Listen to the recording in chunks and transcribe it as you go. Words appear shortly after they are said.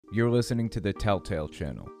You're listening to the Telltale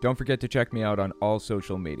Channel. Don't forget to check me out on all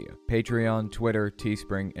social media: Patreon, Twitter,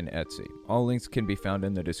 Teespring, and Etsy. All links can be found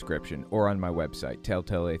in the description or on my website,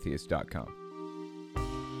 telltaleatheist.com.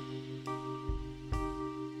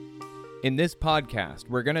 In this podcast,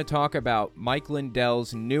 we're going to talk about Mike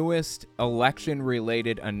Lindell's newest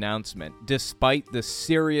election-related announcement, despite the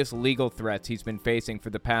serious legal threats he's been facing for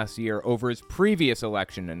the past year over his previous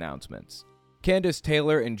election announcements. Candace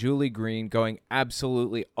Taylor and Julie Green going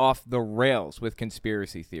absolutely off the rails with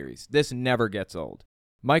conspiracy theories. This never gets old.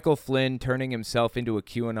 Michael Flynn turning himself into a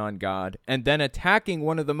QAnon god, and then attacking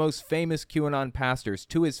one of the most famous QAnon pastors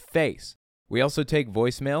to his face. We also take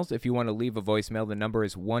voicemails. If you want to leave a voicemail, the number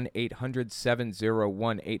is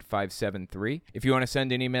 1-800-701-8573. If you want to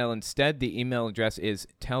send an email instead, the email address is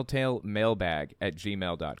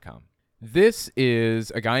telltalemailbag@gmail.com. This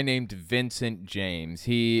is a guy named Vincent James.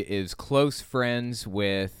 He is close friends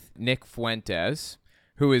with Nick Fuentes,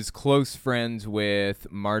 who is close friends with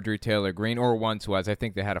Marjorie Taylor Greene, or once was. I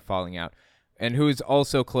think they had a falling out. And who is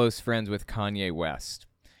also close friends with Kanye West.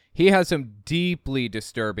 He has some deeply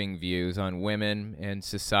disturbing views on women and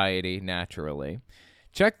society, naturally.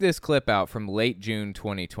 Check this clip out from late June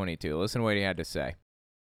 2022. Listen to what he had to say.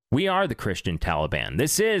 We are the Christian Taliban.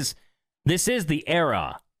 This is the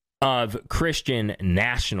era of Christian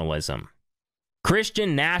nationalism.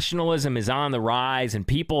 Christian nationalism is on the rise, and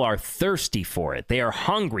people are thirsty for it. They are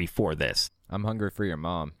hungry for this. I'm hungry for your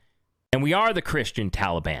mom. And we are the Christian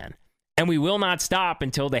Taliban. And we will not stop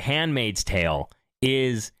until The Handmaid's Tale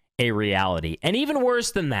is a reality. And even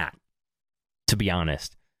worse than that, to be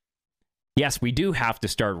honest. Yes, we do have to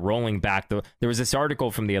start rolling back. There was this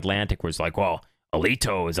article from The Atlantic where it's like, well,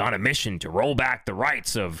 Alito is on a mission to roll back the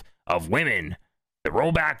rights of women. To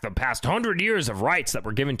roll back the past 100 years of rights that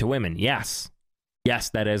were given to women. Yes,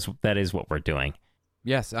 that is what we're doing.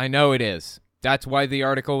 Yes, I know it is. That's why the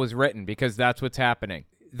article was written, because that's what's happening.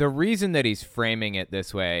 The reason that he's framing it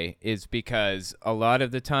this way is because a lot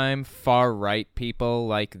of the time, far-right people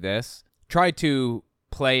like this try to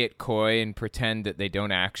play it coy and pretend that they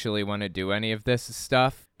don't actually want to do any of this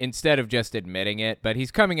stuff, instead of just admitting it. But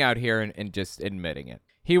he's coming out here and just admitting it.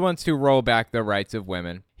 He wants to roll back the rights of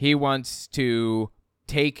women. He wants to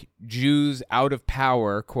take Jews out of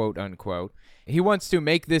power, quote unquote. He wants to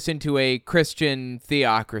make this into a Christian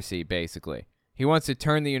theocracy, basically. He wants to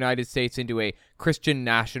turn the United States into a Christian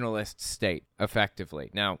nationalist state,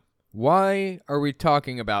 effectively. Now, why are we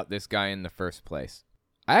talking about this guy in the first place?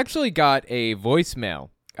 I actually got a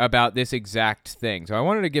voicemail about this exact thing, so I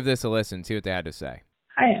wanted to give this a listen, see what they had to say.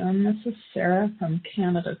 Hi, this is Sarah from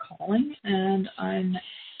Canada calling, and I'm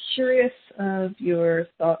curious of your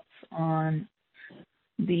thoughts on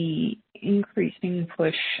the increasing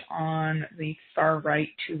push on the far right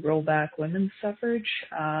to roll back women's suffrage.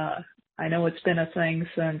 I know it's been a thing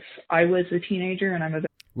since I was a teenager, and I'm a...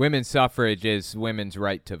 Women's suffrage is women's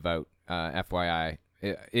right to vote, FYI.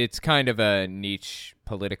 It's kind of a niche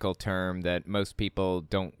political term that most people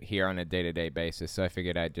don't hear on a day-to-day basis, so I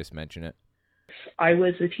figured I'd just mention it. I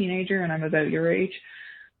was a teenager, and I'm about your age,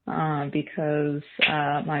 because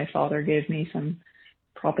my father gave me some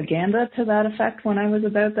propaganda to that effect when I was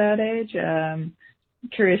about that age.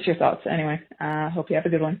 Curious your thoughts. Anyway, hope you have a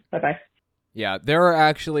good one. Bye-bye. Yeah, there are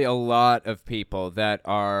actually a lot of people that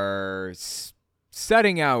are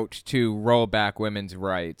setting out to roll back women's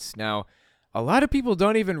rights. Now, a lot of people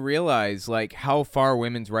don't even realize like how far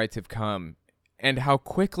women's rights have come and how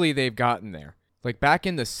quickly they've gotten there. Like back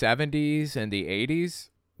in the 70s and the 80s,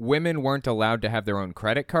 women weren't allowed to have their own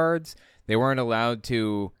credit cards. They weren't allowed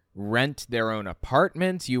to rent their own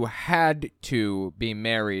apartments. You had to be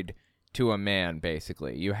married to a man,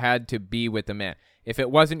 basically. You had to be with a man. If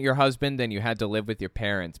it wasn't your husband, then you had to live with your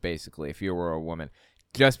parents, basically, if you were a woman,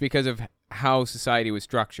 just because of how society was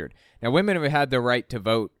structured. Now, women have had the right to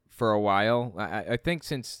vote for a while, I think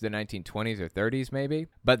since the 1920s or 30s maybe,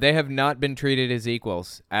 but they have not been treated as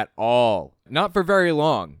equals at all. Not for very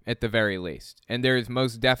long, at the very least. And there is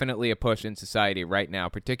most definitely a push in society right now,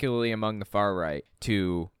 particularly among the far right,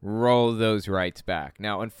 to roll those rights back.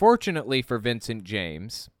 Now, unfortunately for Vincent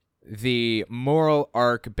James, the moral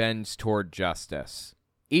arc bends toward justice.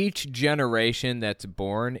 Each generation that's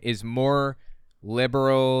born is more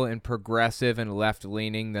liberal and progressive and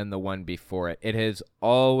left-leaning than the one before it. It has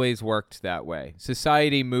always worked that way.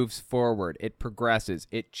 Society moves forward. It progresses.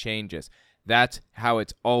 It changes. That's how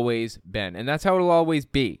it's always been, and that's how it'll always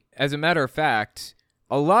be. As a matter of fact,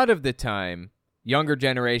 a lot of the time, younger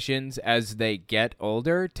generations, as they get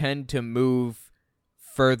older, tend to move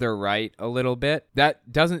further right a little bit.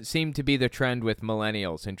 That doesn't seem to be the trend with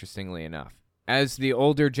millennials, interestingly enough. As the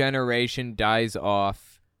older generation dies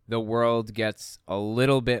off, the world gets a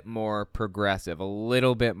little bit more progressive, a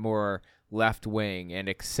little bit more left-wing and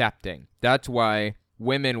accepting. That's why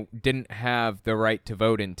women didn't have the right to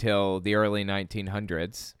vote until the early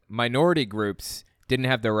 1900s. Minority groups didn't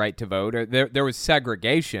have the right to vote. There was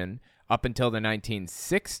segregation up until the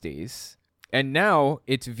 1960s, and now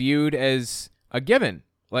it's viewed as a given.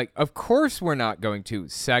 Like, of course we're not going to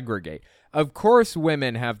segregate. Of course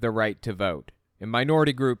women have the right to vote, and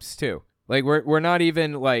minority groups too. Like, we're not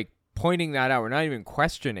even, like, pointing that out. We're not even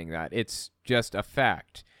questioning that. It's just a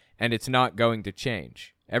fact, and it's not going to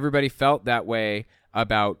change. Everybody felt that way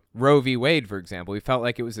about Roe v. Wade, for example. We felt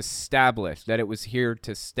like it was established, that it was here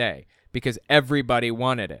to stay, because everybody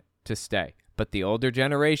wanted it to stay. But the older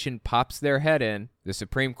generation pops their head in, the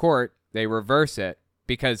Supreme Court, they reverse it,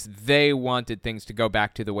 because they wanted things to go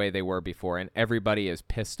back to the way they were before, and everybody is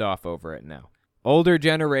pissed off over it now. Older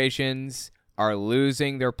generations are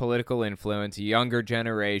losing their political influence. Younger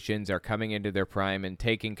generations are coming into their prime and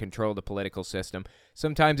taking control of the political system.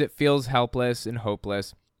 Sometimes it feels helpless and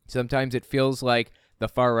hopeless. Sometimes it feels like the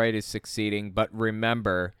far right is succeeding. But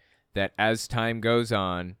remember that as time goes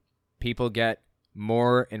on, people get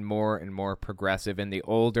more and more and more progressive, and the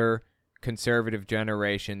older conservative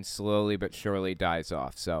generation slowly but surely dies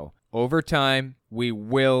off. So over time, we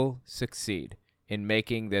will succeed in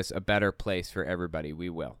making this a better place for everybody. We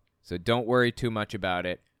will. So don't worry too much about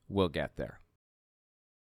it. We'll get there.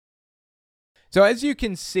 So as you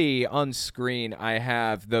can see on screen, I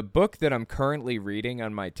have the book that I'm currently reading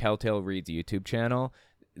on my Telltale Reads YouTube channel.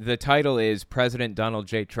 The title is President Donald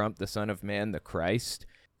J. Trump, the Son of Man, the Christ.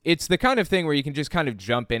 It's the kind of thing where you can just kind of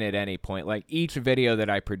jump in at any point. Like, each video that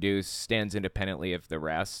I produce stands independently of the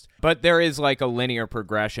rest. But there is like a linear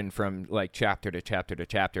progression from like chapter to chapter to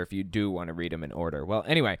chapter if you do want to read them in order. Well,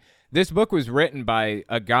 anyway, this book was written by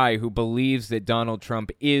a guy who believes that Donald Trump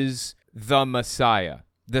is the Messiah,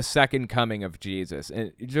 the second coming of Jesus.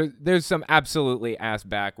 And there's some absolutely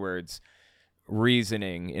ass-backwards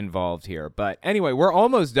reasoning involved here. But anyway, we're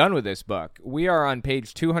almost done with this book. We are on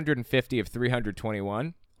page 250 of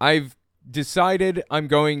 321. I've decided I'm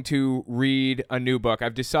going to read a new book.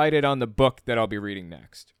 I've decided on the book that I'll be reading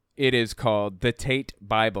next. It is called The Tate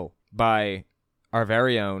Bible by our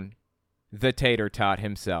very own, the Tater Tot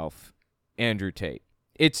himself, Andrew Tate.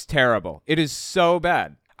 It's terrible. It is so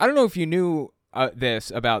bad. I don't know if you knew this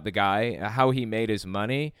about the guy. How he made his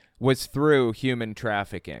money was through human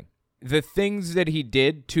trafficking. The things that he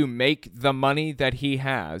did to make the money that he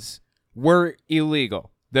has were illegal.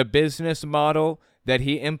 The business model that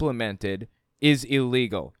he implemented is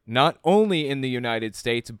illegal, not only in the United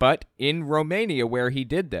States, but in Romania where he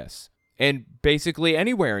did this, and basically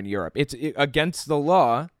anywhere in Europe. It's against the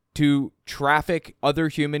law to traffic other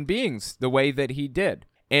human beings the way that he did.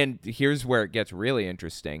 And here's where it gets really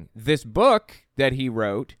interesting. This book that he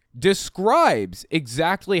wrote describes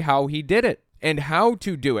exactly how he did it and how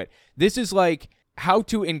to do it. This is like how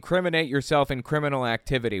to incriminate yourself in criminal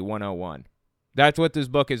activity 101. That's what this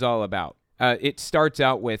book is all about. It starts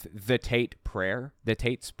out with the Tate prayer, the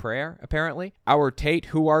Tate's prayer, apparently. Our Tate,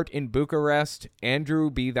 who art in Bucharest, Andrew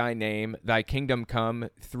be thy name, thy kingdom come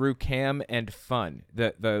through cam and fun.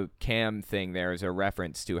 The cam thing there is a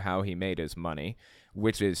reference to how he made his money,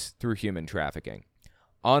 which is through human trafficking.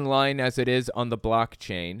 Online as it is on the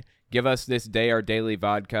blockchain, give us this day our daily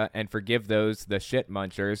vodka, and forgive those, the shit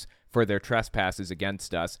munchers, for their trespasses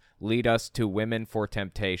against us. Lead us to women for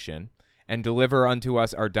temptation. And deliver unto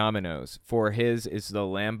us our dominoes, for his is the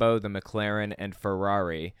Lambo, the McLaren, and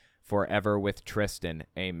Ferrari, forever with Tristan.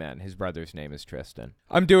 Amen. His brother's name is Tristan.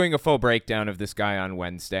 I'm doing a full breakdown of this guy on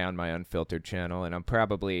Wednesday on my Unfiltered channel, and I'll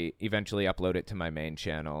probably eventually upload it to my main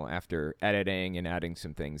channel after editing and adding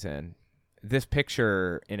some things in. This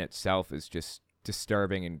picture in itself is just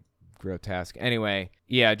disturbing and grotesque. Anyway,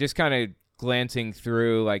 yeah, just kind of glancing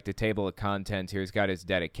through like the table of contents here. He's got his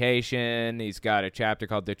dedication. He's got a chapter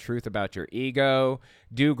called The Truth About Your Ego.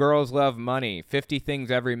 Do Girls Love Money? 50 Things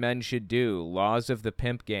Every Man Should Do. Laws of the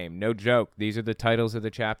Pimp Game. No joke. These are the titles of the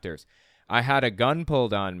chapters. I had a gun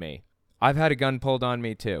pulled on me. I've had a gun pulled on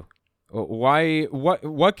me too. Why?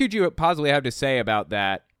 What could you possibly have to say about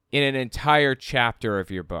that in an entire chapter of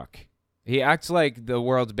your book? He acts like the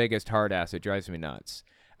world's biggest hard ass. It drives me nuts.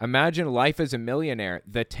 Imagine life as a millionaire.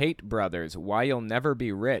 The Tate brothers. Why you'll never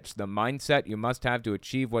be rich. The mindset you must have to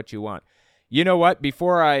achieve what you want. You know what?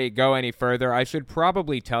 Before I go any further, I should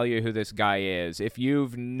probably tell you who this guy is. If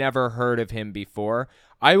you've never heard of him before,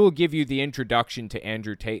 I will give you the introduction to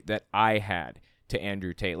Andrew Tate that I had to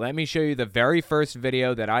Andrew Tate. Let me show you the very first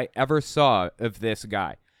video that I ever saw of this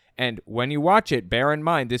guy. And when you watch it, bear in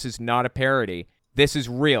mind, this is not a parody. This is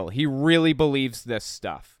real. He really believes this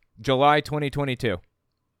stuff. July 2022.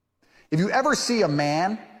 If you ever see a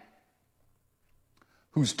man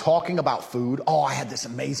who's talking about food, oh, I had this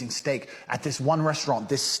amazing steak at this one restaurant.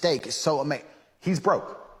 This steak is so amazing. He's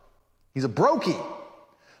broke. He's a brokey.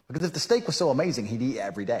 Because if the steak was so amazing, he'd eat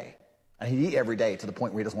every day. And he'd eat every day to the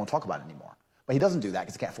point where he doesn't want to talk about it anymore. But he doesn't do that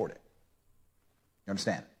because he can't afford it. You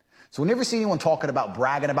understand? So whenever you see anyone talking about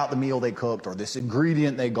bragging about the meal they cooked or this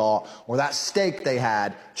ingredient they got or that steak they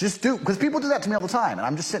had, just do, because people do that to me all the time. And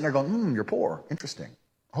I'm just sitting there going, you're poor. Interesting.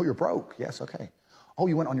 Oh, you're broke. Yes, okay. Oh,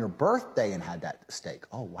 you went on your birthday and had that steak.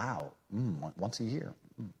 Oh, wow. Once a year.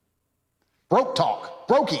 Broke talk.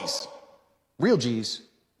 Brokies. Real G's.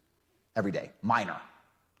 Every day. Minor.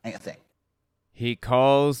 Ain't a thing. He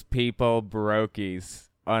calls people brokies,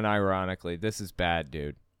 unironically. This is bad,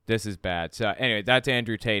 dude. This is bad. So anyway, that's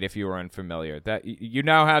Andrew Tate if you were unfamiliar. That you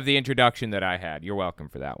now have the introduction that I had. You're welcome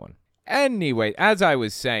for that one. Anyway, as I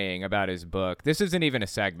was saying about his book, this isn't even a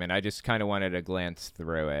segment. I just kind of wanted to glance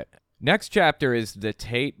through it. Next chapter is The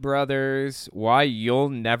Tate Brothers, Why You'll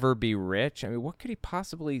Never Be Rich. I mean, what could he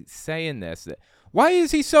possibly say in this? Why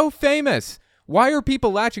is he so famous? Why are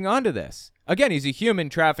people latching onto this? Again, he's a human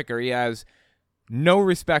trafficker. He has no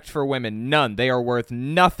respect for women. None. They are worth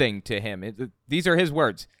nothing to him. These are his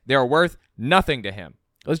words. They are worth nothing to him.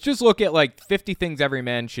 Let's just look at like 50 things every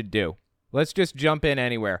man should do. Let's just jump in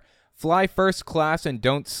anywhere. Fly first class and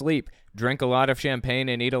don't sleep. Drink a lot of champagne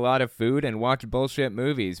and eat a lot of food and watch bullshit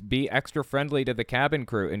movies. Be extra friendly to the cabin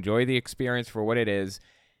crew. Enjoy the experience for what it is.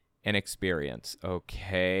 An experience.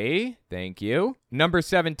 Okay, thank you. Number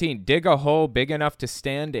 17, dig a hole big enough to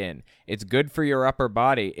stand in. It's good for your upper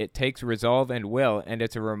body. It takes resolve and will, and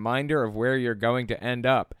it's a reminder of where you're going to end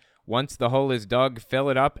up. Once the hole is dug, fill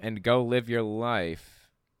it up and go live your life.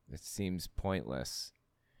 It seems pointless.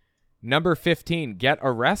 Number 15, get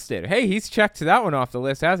arrested. Hey, he's checked that one off the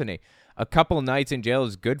list, hasn't he? A couple nights in jail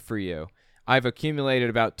is good for you. I've accumulated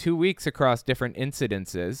about 2 weeks across different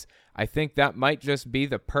incidences. I think that might just be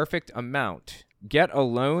the perfect amount. Get a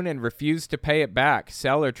loan and refuse to pay it back.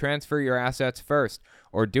 Sell or transfer your assets first,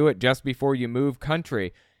 or do it just before you move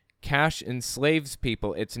country. Cash enslaves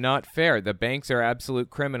people. It's not fair. The banks are absolute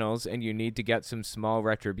criminals, and you need to get some small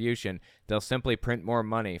retribution. They'll simply print more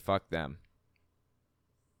money. Fuck them.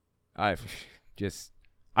 I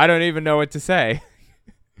don't even know what to say.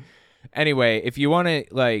 Anyway, if you want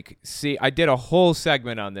to, see, I did a whole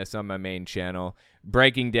segment on this on my main channel,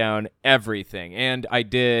 breaking down everything. And I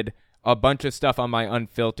did a bunch of stuff on my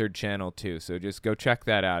Unfiltered channel, too. So just go check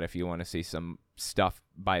that out if you want to see some stuff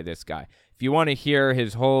by this guy. If you want to hear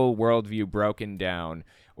his whole worldview broken down,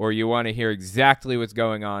 or you want to hear exactly what's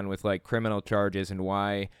going on with, criminal charges and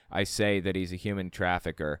why I say that he's a human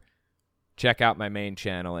trafficker, check out my main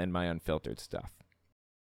channel and my Unfiltered stuff.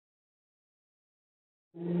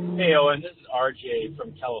 Hey, Owen, this is RJ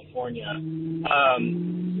from California.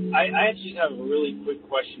 I actually have a really quick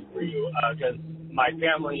question for you because my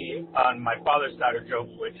family on my father's side are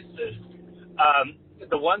Jehovah's Witnesses.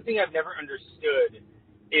 The one thing I've never understood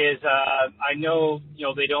is I know,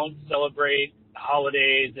 they don't celebrate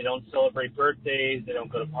holidays, they don't celebrate birthdays, they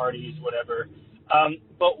don't go to parties, whatever.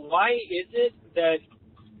 But why is it that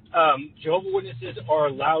Jehovah's Witnesses are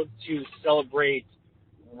allowed to celebrate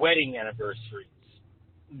wedding anniversaries?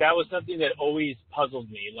 That was something that always puzzled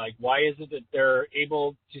me. Why is it that they're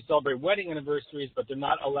able to celebrate wedding anniversaries, but they're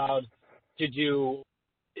not allowed to do,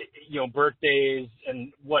 birthdays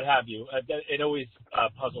and what have you? It always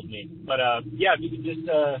puzzled me. But, if you could just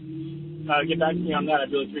get back to me on that,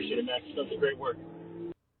 I'd really appreciate it, Max. That's a great work.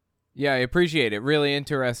 Yeah, I appreciate it. Really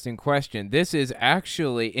interesting question. This is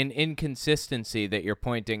actually an inconsistency that you're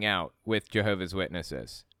pointing out with Jehovah's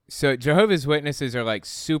Witnesses. So Jehovah's Witnesses are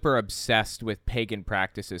super obsessed with pagan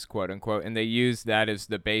practices, quote unquote, and they use that as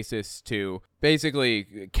the basis to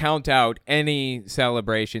basically count out any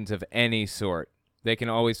celebrations of any sort. They can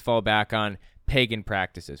always fall back on pagan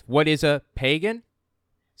practices. What is a pagan?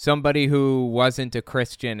 Somebody who wasn't a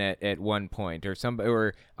Christian at one point,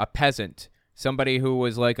 or a peasant, somebody who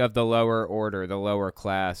was of the lower order, the lower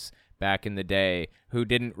class back in the day, who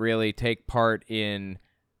didn't really take part in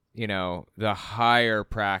the higher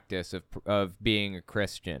practice of being a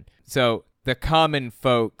Christian. So the common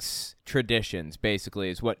folks' traditions basically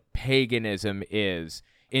is what paganism is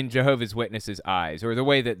in Jehovah's Witnesses' eyes, or the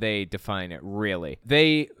way that they define it, really.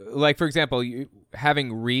 They, for example,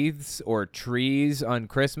 having wreaths or trees on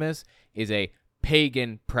Christmas is a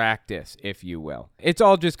pagan practice, if you will. It's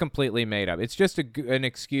all just completely made up. It's just an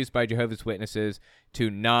excuse by Jehovah's Witnesses to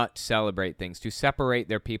not celebrate things, to separate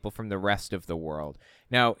their people from the rest of the world.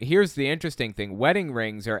 Now, here's the interesting thing. Wedding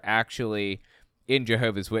rings are actually, in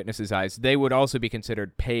Jehovah's Witnesses' eyes, they would also be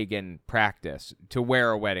considered pagan practice to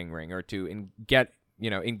wear a wedding ring or to get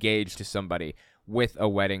engaged to somebody with a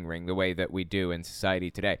wedding ring the way that we do in society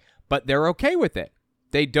today. But they're okay with it.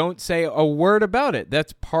 They don't say a word about it.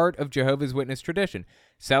 That's part of Jehovah's Witness tradition.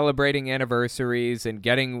 Celebrating anniversaries and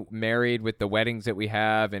getting married with the weddings that we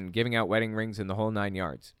have and giving out wedding rings in the whole 9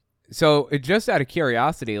 yards. So just out of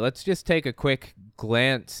curiosity, let's just take a quick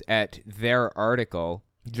glance at their article,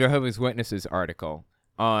 Jehovah's Witnesses article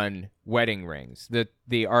on wedding rings.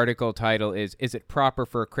 The article title is it proper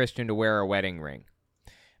for a Christian to wear a wedding ring?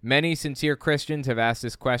 Many sincere Christians have asked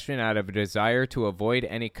this question out of a desire to avoid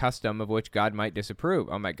any custom of which God might disapprove.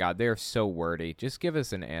 Oh my God, they are so wordy. Just give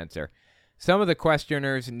us an answer. Some of the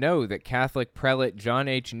questioners know that Catholic prelate John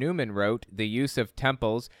H. Newman wrote the use of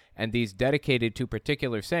temples and these dedicated to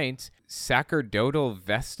particular saints, sacerdotal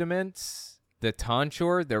vestments, the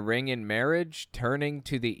tonsure, the ring in marriage, turning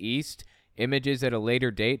to the east, images at a later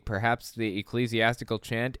date, perhaps the ecclesiastical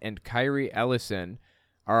chant, and Kyrie eleison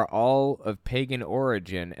are all of pagan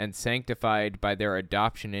origin and sanctified by their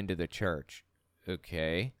adoption into the church.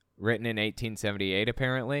 Okay. Written in 1878,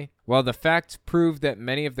 apparently. While the facts prove that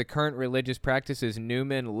many of the current religious practices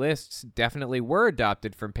Newman lists definitely were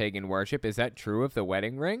adopted from pagan worship, is that true of the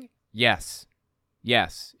wedding ring? Yes.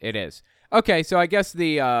 Yes, it is. Okay, so I guess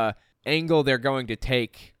the angle they're going to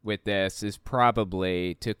take with this is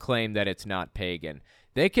probably to claim that it's not pagan.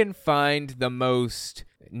 They can find the most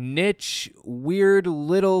niche, weird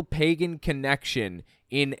little pagan connection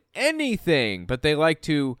in anything, but they like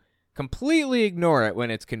to completely ignore it when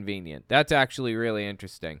it's convenient. That's actually really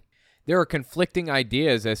interesting. There are conflicting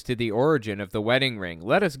ideas as to the origin of the wedding ring.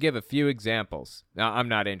 Let us give a few examples. Now, I'm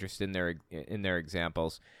not interested in their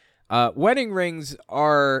examples. Wedding rings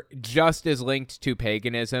are just as linked to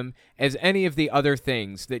paganism as any of the other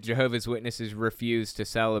things that Jehovah's Witnesses refuse to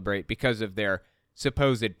celebrate because of their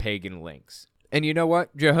supposed pagan links. And you know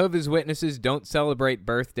what? Jehovah's Witnesses don't celebrate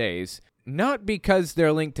birthdays, not because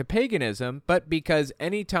they're linked to paganism, but because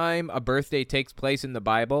anytime a birthday takes place in the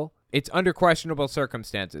Bible, it's under questionable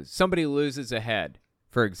circumstances. Somebody loses a head,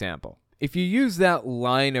 for example. If you use that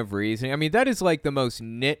line of reasoning, I mean, that is like the most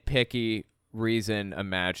nitpicky reason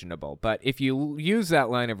imaginable. But if you use that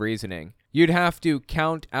line of reasoning, you'd have to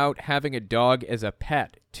count out having a dog as a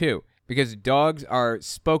pet, too, because dogs are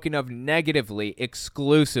spoken of negatively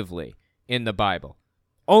exclusively in the Bible.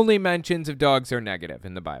 Only mentions of dogs are negative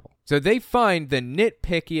in the Bible. So they find the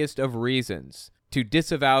nitpickiest of reasons to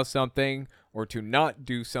disavow something or to not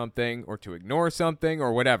do something or to ignore something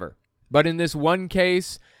or whatever. But in this one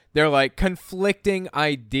case, they're like conflicting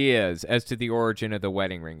ideas as to the origin of the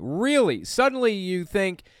wedding ring. Really, suddenly you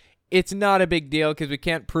think it's not a big deal because we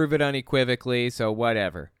can't prove it unequivocally, so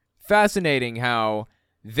whatever. Fascinating how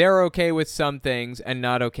they're okay with some things and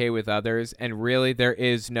not okay with others, and really there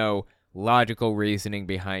is no logical reasoning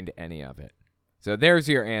behind any of it. So there's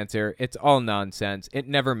your answer. It's all nonsense. It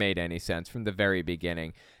never made any sense from the very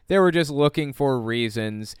beginning. They were just looking for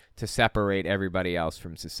reasons to separate everybody else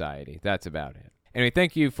from society. That's about it. Anyway,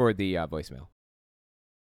 thank you for the voicemail.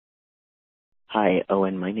 Hi,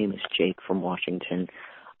 Owen. My name is Jake from Washington.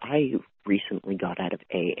 I recently got out of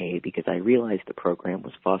AA because I realized the program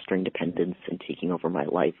was fostering dependence and taking over my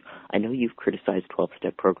life. I know you've criticized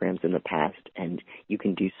 12-step programs in the past, and you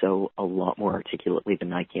can do so a lot more articulately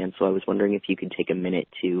than I can, so I was wondering if you could take a minute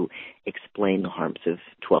to explain the harms of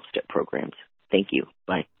 12-step programs. Thank you.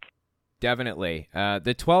 Bye. Definitely.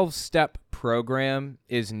 The 12-step program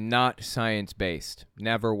is not science-based.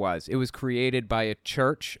 Never was. It was created by a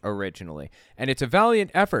church originally. And it's a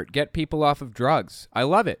valiant effort. Get people off of drugs. I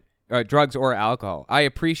love it. Drugs or alcohol. I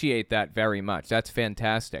appreciate that very much. That's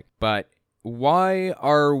fantastic. But why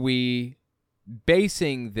are we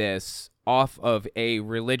basing this off of a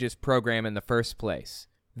religious program in the first place?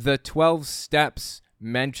 The 12 steps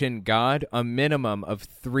mention God a minimum of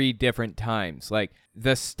 3 different times. Like,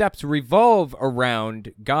 the steps revolve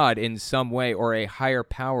around God in some way or a higher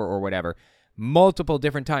power or whatever multiple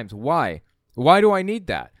different times. Why? Why do I need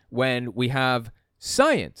that when we have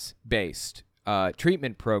science-based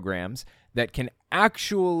treatment programs that can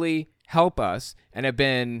actually help us and have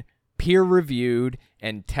been peer-reviewed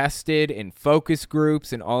and tested in focus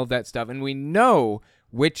groups and all of that stuff, and we know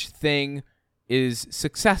which thing is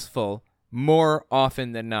successful more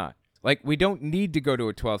often than not. Like, we don't need to go to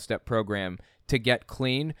a 12-step program to get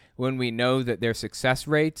clean when we know that their success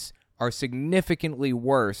rates are significantly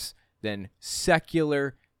worse than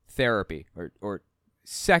secular therapy or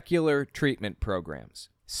secular treatment programs,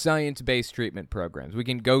 science-based treatment programs. We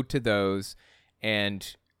can go to those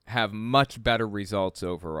and have much better results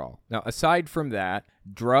overall. Now, aside from that,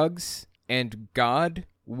 drugs and God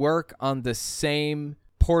work on the same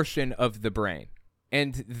portion of the brain.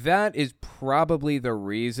 And that is probably the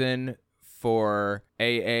reason for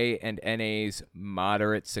AA and NA's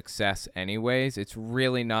moderate success anyways. It's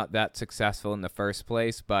really not that successful in the first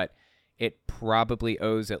place, but it probably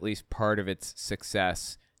owes at least part of its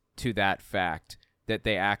success to that fact that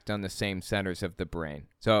they act on the same centers of the brain.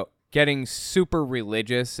 So getting super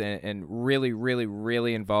religious and really, really,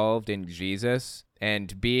 really involved in Jesus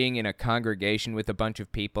and being in a congregation with a bunch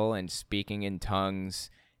of people and speaking in tongues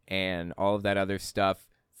and all of that other stuff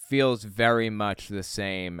feels very much the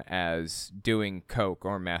same as doing coke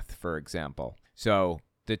or meth, for example. So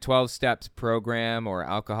the 12 Steps program or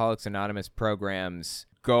Alcoholics Anonymous program's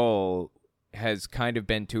goal has kind of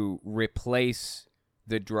been to replace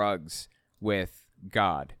the drugs with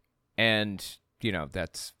God. And, you know,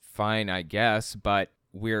 that's fine, I guess, but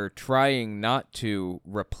we're trying not to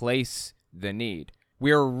replace the need.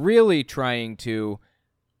 We're really trying to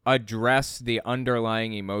address the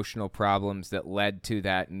underlying emotional problems that led to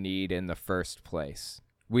that need in the first place.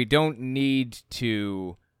 We don't need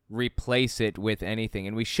to replace it with anything,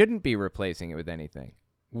 and we shouldn't be replacing it with anything.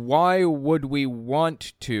 Why would we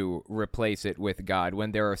want to replace it with God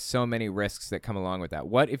when there are so many risks that come along with that?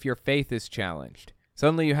 What if your faith is challenged?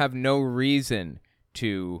 Suddenly you have no reason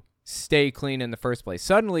to stay clean in the first place.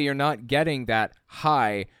 Suddenly you're not getting that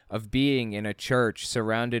high of being in a church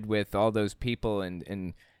surrounded with all those people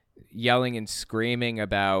and yelling and screaming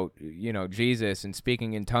about, you know, Jesus and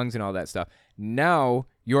speaking in tongues and all that stuff. Now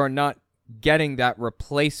you're not getting that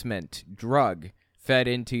replacement drug fed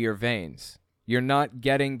into your veins. You're not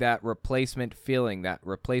getting that replacement feeling, that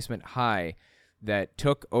replacement high that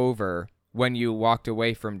took over when you walked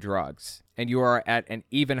away from drugs. And you are at an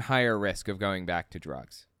even higher risk of going back to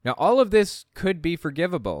drugs. Now, all of this could be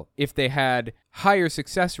forgivable if they had higher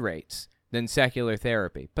success rates than secular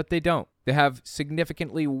therapy, but they don't. They have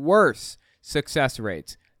significantly worse success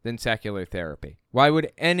rates than secular therapy. Why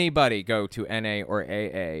would anybody go to NA or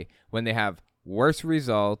AA when they have worse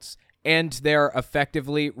results and they're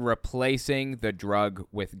effectively replacing the drug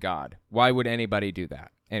with God? Why would anybody do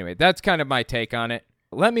that? Anyway, that's kind of my take on it.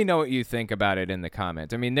 Let me know what you think about it in the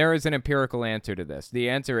comments. I mean, there is an empirical answer to this. The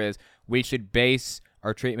answer is we should base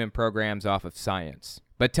our treatment programs off of science.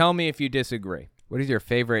 But tell me if you disagree. What is your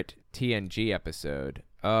favorite TNG episode?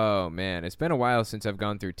 Oh, man, it's been a while since I've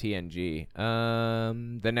gone through TNG.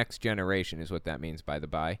 The Next Generation is what that means, by the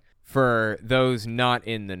by. For those not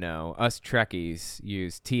in the know, us Trekkies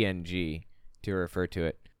use TNG to refer to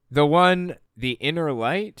it. The one, The Inner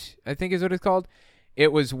Light, I think is what it's called.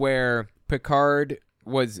 It was where Picard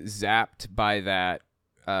was zapped by that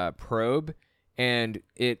probe, and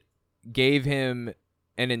it gave him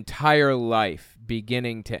an entire life,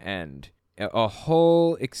 beginning to end. A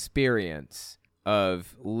whole experience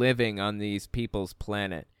of living on these people's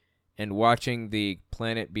planet and watching the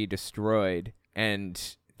planet be destroyed.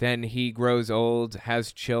 And then he grows old,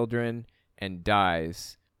 has children, and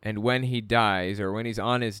dies. And when he dies, or when he's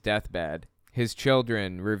on his deathbed, his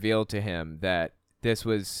children reveal to him that this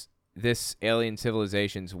was this alien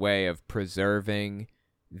civilization's way of preserving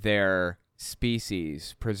their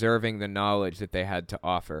species, preserving the knowledge that they had to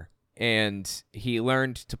offer. And he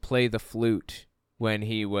learned to play the flute when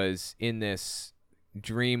he was in this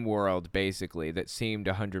dream world, basically, that seemed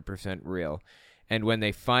 100% real. And when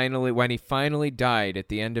he finally died at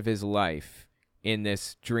the end of his life in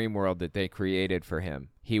this dream world that they created for him,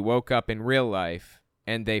 he woke up in real life,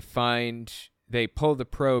 and they pull the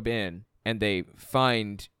probe in, and they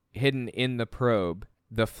find hidden in the probe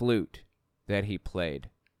the flute that he played.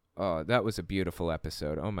 Oh, that was a beautiful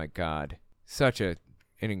episode. Oh my God. Such an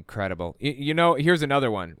incredible. You know, here's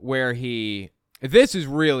another one where this is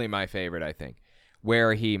really my favorite, I think,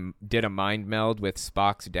 where he did a mind meld with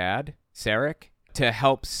Spock's dad, Sarek, to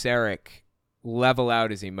help Sarek level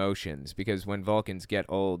out his emotions, because when Vulcans get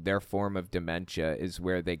old, their form of dementia is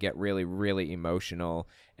where they get really, really emotional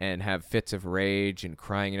and have fits of rage and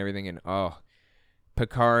crying and everything. And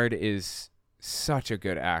Picard is such a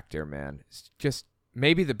good actor, man. It's just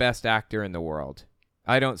maybe the best actor in the world.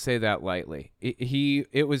 I don't say that lightly.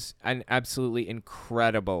 It was an absolutely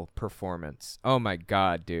incredible performance. Oh my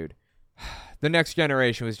God, dude. The Next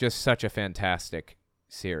Generation was just such a fantastic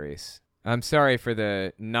series. I'm sorry for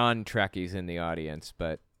the non-Trekkies in the audience,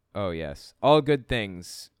 but oh yes. All Good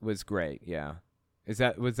Things was great, yeah. Was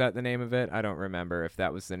that the name of it? I don't remember if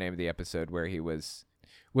that was the name of the episode where he was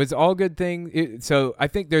All Good Things. So I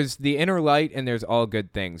think there's The Inner Light and there's All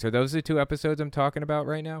Good Things. Are those the two episodes I'm talking about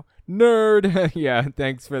right now? Nerd! Yeah,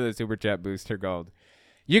 thanks for the Super Chat Booster Gold.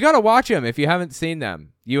 You gotta watch them if you haven't seen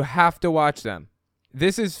them. You have to watch them.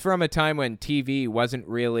 This is from a time when TV wasn't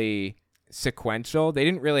really sequential. They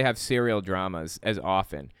didn't really have serial dramas as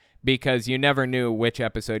often. because you never knew which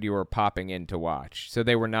episode you were popping in to watch. So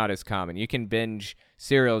they were not as common. You can binge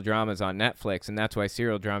serial dramas on Netflix, and that's why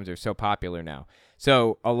serial dramas are so popular now.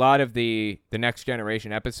 So a lot of the Next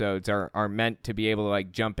Generation episodes are meant to be able to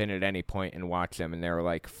like jump in at any point and watch them, and they're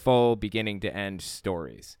like full beginning to end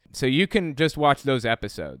stories. So you can just watch those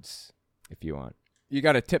episodes if you want. You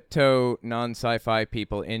got to tiptoe non-sci-fi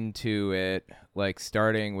people into it, like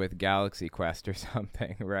starting with Galaxy Quest or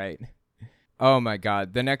something, right? Oh my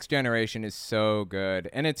God, The Next Generation is so good.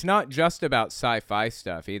 And it's not just about sci-fi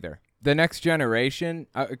stuff either. The Next Generation,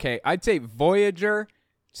 okay, I'd say Voyager,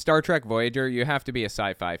 Star Trek Voyager, you have to be a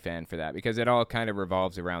sci-fi fan for that because it all kind of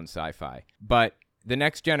revolves around sci-fi. But The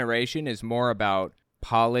Next Generation is more about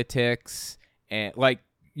politics and, like,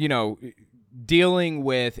 you know, dealing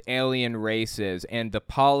with alien races and the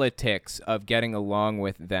politics of getting along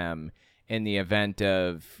with them in the event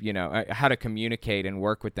of, you know, how to communicate and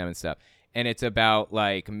work with them and stuff. And it's about,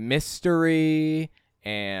 like, mystery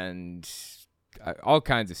and all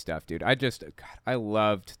kinds of stuff, dude. I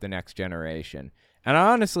loved The Next Generation. And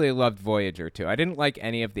I honestly loved Voyager, too. I didn't like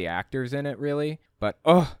any of the actors in it, really. But,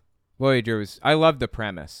 Voyager I loved the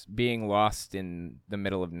premise. Being lost in the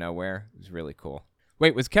middle of nowhere was really cool.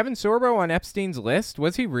 Wait, was Kevin Sorbo on Epstein's list?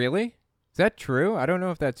 Was he really? Is that true? I don't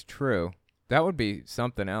know if that's true. That would be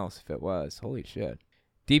something else if it was. Holy shit.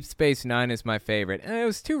 Deep Space Nine is my favorite. And it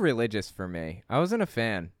was too religious for me. I wasn't a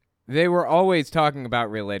fan. They were always talking about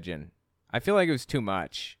religion. I feel like it was too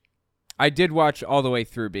much. I did watch all the way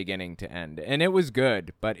through beginning to end, and it was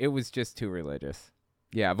good, but it was just too religious.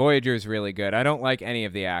 Yeah, Voyager is really good. I don't like any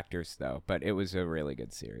of the actors, though, but it was a really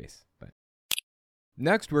good series.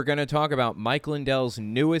 Next, we're going to talk about Mike Lindell's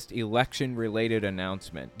newest election-related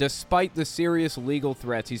announcement. Despite the serious legal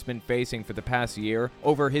threats he's been facing for the past year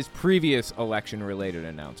over his previous election-related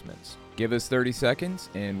announcements. Give us 30 seconds,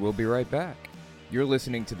 and we'll be right back. You're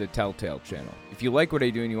listening to the Telltale Channel. If you like what I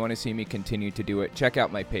do and you want to see me continue to do it, check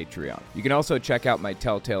out my Patreon. You can also check out my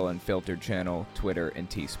Telltale Unfiltered channel, Twitter, and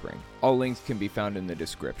Teespring. All links can be found in the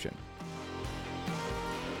description.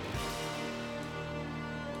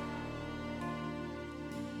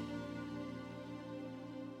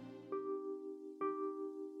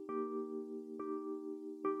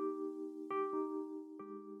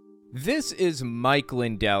 This is Mike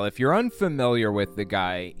Lindell. If you're unfamiliar with the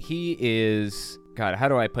guy, he is... God, how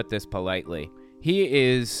do I put this politely?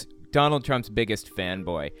 He is Donald Trump's biggest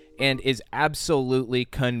fanboy and is absolutely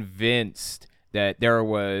convinced that there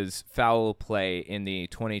was foul play in the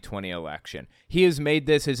 2020 election. He has made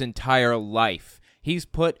this his entire life. He's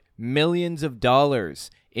put millions of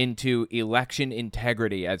dollars into election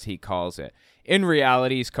integrity, as he calls it. In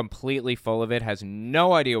reality, he's completely full of it, has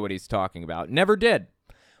no idea what he's talking about, never did.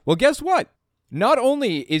 Well, guess what? Not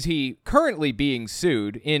only is he currently being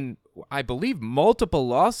sued in, I believe, multiple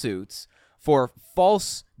lawsuits for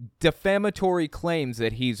false defamatory claims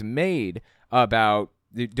that he's made about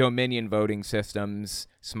the Dominion voting systems,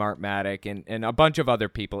 Smartmatic, and a bunch of other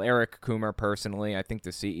people. Eric Coomer, personally, I think the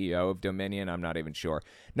CEO of Dominion, I'm not even sure.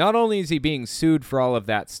 Not only is he being sued for all of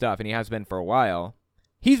that stuff, and he has been for a while,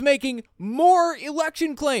 he's making more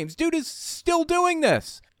election claims. Dude is still doing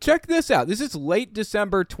this. Check this out. This is late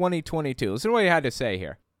December 2022. Listen to what he had to say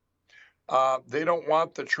here. They don't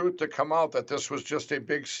want the truth to come out that this was just a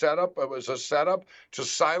big setup. It was a setup to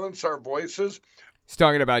silence our voices. He's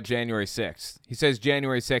talking about January 6th. He says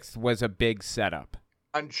January 6th was a big setup.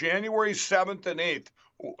 On January 7th and 8th,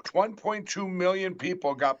 1.2 million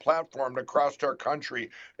people got platformed across our country.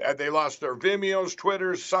 They lost their Vimeos,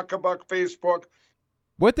 Twitters, Zuckerbuck, Facebook.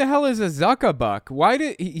 What the hell is a Zuckerbuck? Why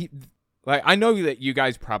did he... Like, I know that you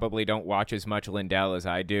guys probably don't watch as much Lindell as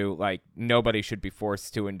I do. Like, nobody should be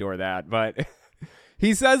forced to endure that. But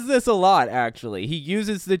he says this a lot, actually. He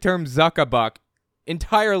uses the term Zuckerbuck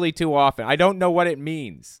entirely too often. I don't know what it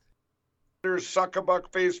means. There's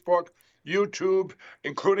Zuckerbuck, Facebook, YouTube,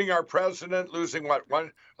 including our president losing,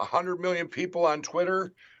 100 million people on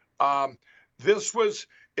Twitter. It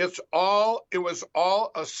was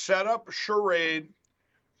all a setup charade,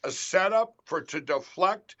 a setup to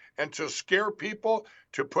deflect and to scare people,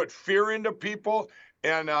 to put fear into people,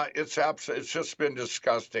 and it's just been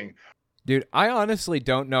disgusting. Dude, I honestly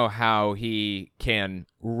don't know how he can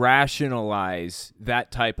rationalize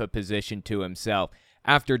that type of position to himself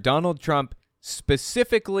after Donald Trump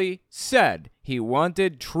specifically said he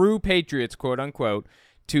wanted true patriots, quote unquote,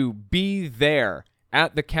 to be there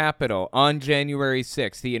at the Capitol on January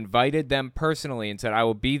 6th. He invited them personally and said, I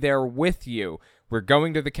will be there with you. We're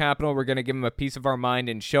going to the Capitol. We're going to give them a piece of our mind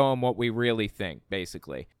and show them what we really think,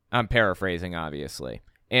 basically. I'm paraphrasing, obviously.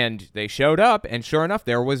 And they showed up, and sure enough,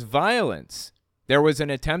 there was violence. There was an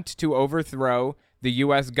attempt to overthrow the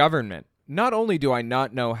U.S. government. Not only do I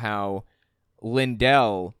not know how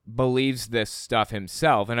Lindell believes this stuff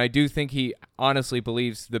himself, and I do think he honestly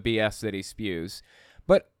believes the BS that he spews,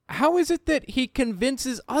 but how is it that he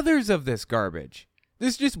convinces others of this garbage?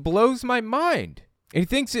 This just blows my mind. He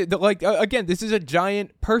thinks again, this is a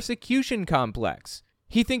giant persecution complex.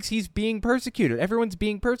 He thinks he's being persecuted. Everyone's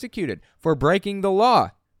being persecuted for breaking the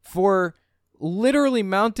law, for literally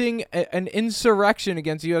mounting an insurrection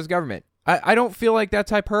against the U.S. government. I don't feel like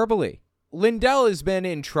that's hyperbole. Lindell has been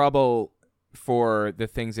in trouble for the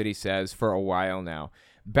things that he says for a while now.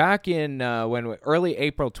 Back in early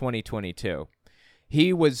April 2022,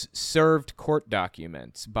 he was served court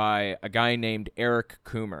documents by a guy named Eric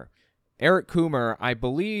Coomer. Eric Coomer, I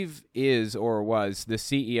believe, is or was the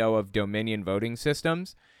CEO of Dominion Voting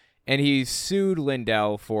Systems, and he sued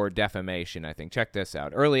Lindell for defamation, I think. Check this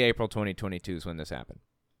out. Early April 2022 is when this happened.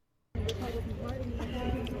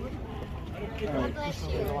 God bless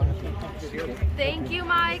you. Thank you,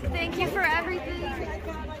 Mike. Thank you for everything.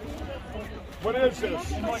 What is this?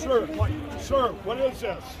 Sir, what is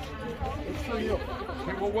this? It's for you.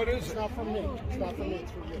 Okay, well, what is it? It's not from me. It's not from me.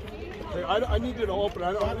 It's for you. Okay, I need you to open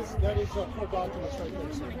it. That is for documents right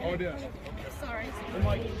there, sir. Oh, it is. Sorry.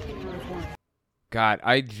 God,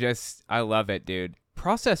 I love it, dude.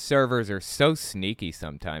 Process servers are so sneaky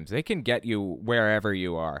sometimes. They can get you wherever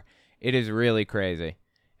you are. It is really crazy.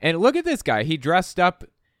 And look at this guy. He dressed up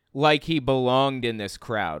like he belonged in this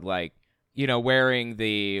crowd, like, you know, wearing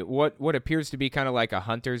the what appears to be kind of like a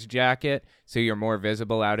hunter's jacket, so you're more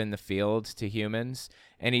visible out in the field to humans.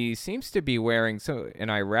 And he seems to be wearing an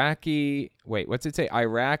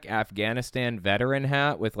Iraq-Afghanistan veteran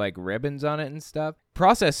hat with like ribbons on it and stuff.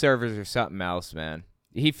 Process servers are something else, man.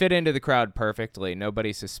 He fit into the crowd perfectly.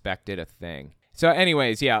 Nobody suspected a thing. So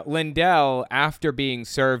anyways, yeah, Lindell, after being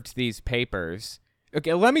served these papers...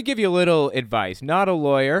 Okay, let me give you a little advice. Not a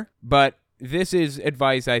lawyer, but this is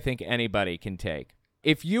advice I think anybody can take.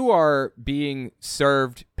 If you are being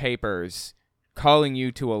served papers calling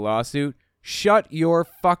you to a lawsuit, shut your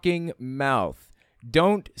fucking mouth.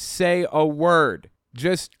 Don't say a word.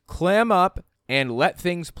 Just clam up and let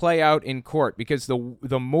things play out in court, because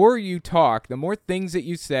the more you talk, the more things that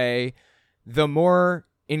you say, the more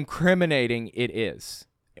incriminating it is.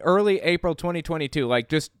 Early April 2022, like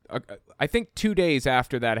just I think 2 days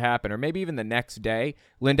after that happened, or maybe even the next day,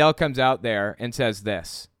 Lindell comes out there and says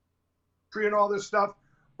this. And all this stuff.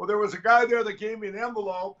 Well, there was a guy there that gave me an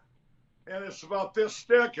envelope, and it's about this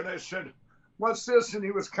thick. And I said, what's this? And he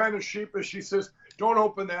was kind of sheepish. He says, don't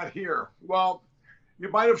open that here. Well, you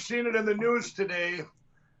might have seen it in the news today.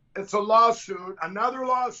 It's a lawsuit, another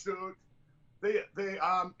lawsuit.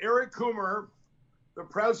 Eric Coomer, the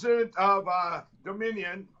president of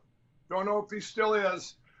Dominion, don't know if he still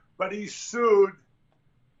is, but he sued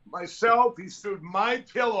myself, he sued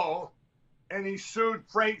MyPillow, and he sued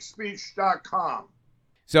FrankSpeech.com.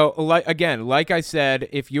 So, like I said,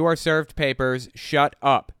 if you are served papers, shut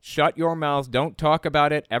up. Shut your mouth. Don't talk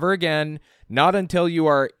about it ever again. Not until you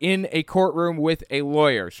are in a courtroom with a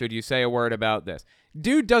lawyer should you say a word about this.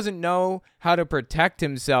 Dude doesn't know how to protect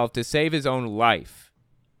himself to save his own life.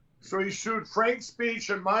 So he sued Frank Speech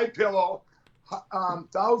and MyPillow,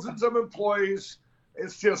 thousands of employees.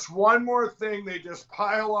 It's just one more thing they just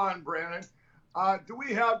pile on, Brandon. Do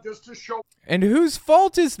we have just to show? And whose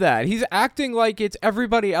fault is that? He's acting like it's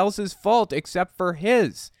everybody else's fault except for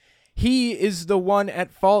his. He is the one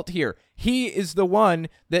at fault here. He is the one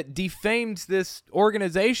that defamed this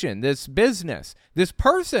organization, this business, this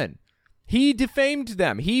person. He defamed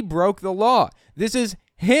them. He broke the law. This is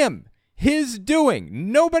him. His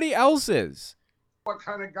doing. Nobody else's. What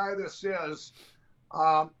kind of guy this is.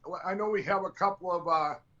 I know we have a couple of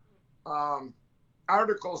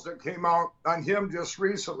articles that came out on him just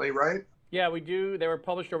recently, right? Yeah, we do. They were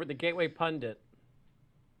published over at the Gateway Pundit.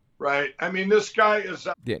 Right. I mean, this guy is...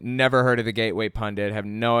 Never heard of the Gateway Pundit. Have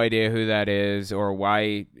no idea who that is or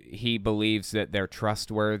why he believes that they're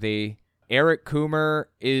trustworthy. Eric Coomer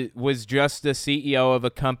was just the CEO of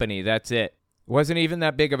a company. That's it. Wasn't even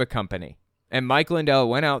that big of a company. And Mike Lindell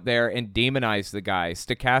went out there and demonized the guy,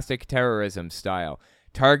 stochastic terrorism style,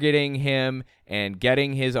 targeting him and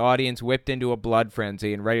getting his audience whipped into a blood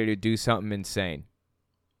frenzy and ready to do something insane.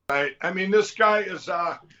 Right. I mean, this guy is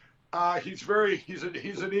he's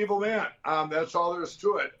an evil man. That's all there is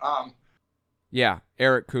to it. Yeah,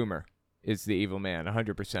 Eric Coomer is the evil man,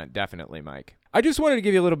 100%, definitely, Mike. I just wanted to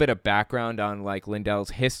give you a little bit of background on like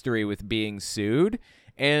Lindell's history with being sued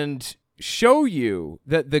and show you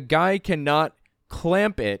that the guy cannot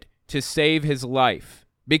clamp it to save his life.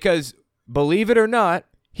 Because, believe it or not,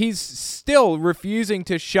 he's still refusing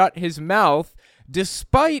to shut his mouth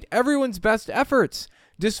despite everyone's best efforts,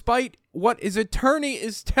 despite what his attorney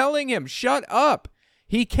is telling him. Shut up.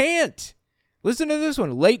 He can't. Listen to this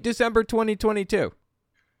one. Late December 2022.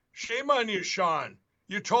 Shame on you, Sean.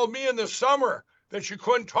 You told me in the summer that you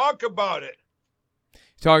couldn't talk about it.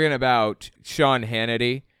 Talking about Sean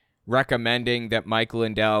Hannity recommending that Mike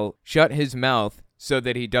Lindell shut his mouth so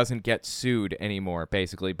that he doesn't get sued anymore,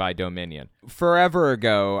 basically, by Dominion. Forever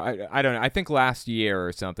ago, I don't know, I think last year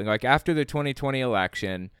or something, like after the 2020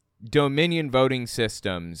 election, Dominion voting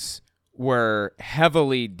systems were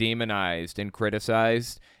heavily demonized and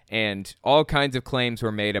criticized, and all kinds of claims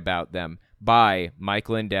were made about them by Mike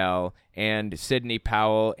Lindell and Sidney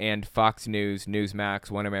Powell and Fox News,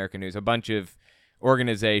 Newsmax, One American News, a bunch of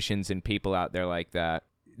organizations and people out there like that.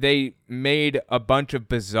 They made a bunch of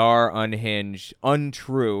bizarre, unhinged,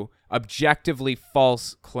 untrue, objectively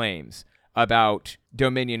false claims about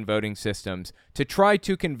Dominion voting systems to try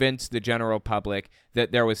to convince the general public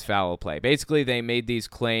that there was foul play. Basically, they made these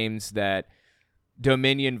claims that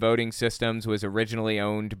Dominion voting systems was originally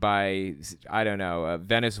owned by, I don't know, a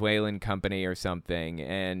Venezuelan company or something,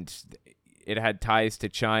 and it had ties to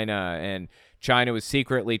China, and China was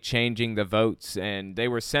secretly changing the votes, and they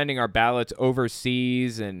were sending our ballots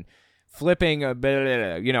overseas and flipping a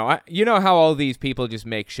bit. You know how all these people just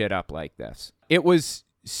make shit up like this. It was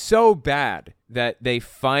so bad that they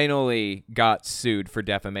finally got sued for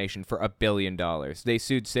defamation for $1 billion. They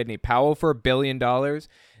sued Sidney Powell for $1 billion.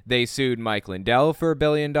 They sued Mike Lindell for $1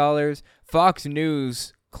 billion. Fox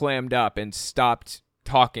News clammed up and stopped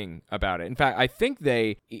talking about it. In fact, I think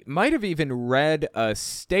they might have even read a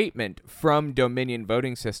statement from Dominion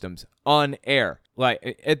Voting Systems on air.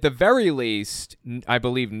 Like, at the very least, I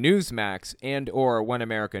believe Newsmax and or One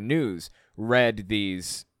America News read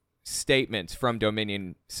these statements from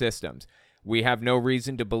Dominion Systems. We have no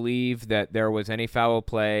reason to believe that there was any foul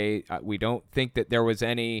play. We don't think that there was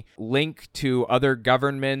any link to other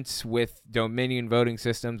governments with Dominion voting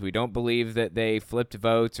systems. We don't believe that they flipped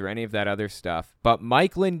votes or any of that other stuff. But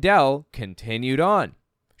Mike Lindell continued on.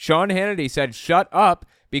 Sean Hannity said, shut up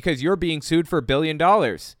because you're being sued for $1 billion.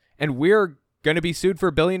 And we're going to be sued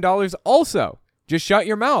for $1 billion also. Just shut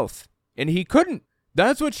your mouth. And he couldn't.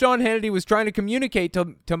 That's what Sean Hannity was trying to communicate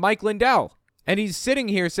to Mike Lindell. And he's sitting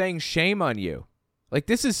here saying, shame on you. Like,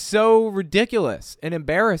 this is so ridiculous and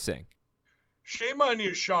embarrassing. Shame on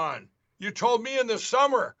you, Sean. You told me in the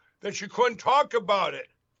summer that you couldn't talk about it.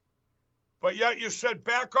 But yet you said,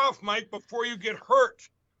 back off, Mike, before you get hurt.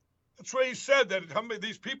 That's what he said, that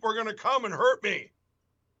these people are going to come and hurt me.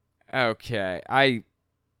 Okay,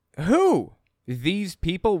 who? These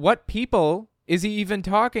people? What people is he even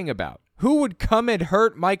talking about? Who would come and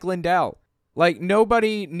hurt Mike Lindell? Like,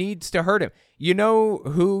 nobody needs to hurt him. You know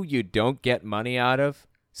who you don't get money out of?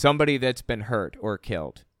 Somebody that's been hurt or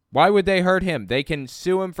killed. Why would they hurt him? They can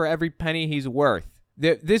sue him for every penny he's worth.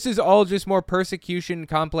 This is all just more persecution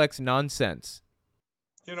complex nonsense.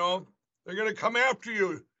 You know, they're going to come after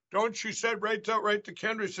you. Don't you said right to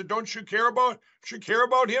Kendra, said, don't you care about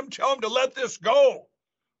him? Tell him to let this go.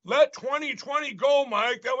 Let 2020 go,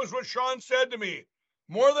 Mike. That was what Sean said to me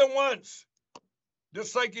more than once.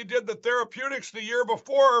 Just like he did the therapeutics the year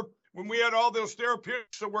before when we had all those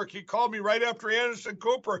therapeutics at work. He called me right after Anderson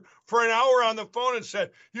Cooper for an hour on the phone and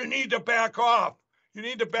said, you need to back off. You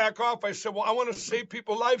need to back off. I said, well, I want to save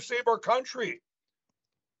people's lives, save our country.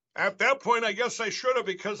 At that point, I guess I should have,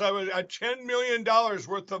 because I was at $10 million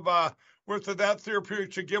worth of that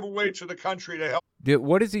therapeutic to give away to the country to help.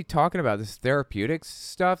 What is he talking about? This therapeutics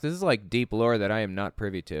stuff? This is like deep lore that I am not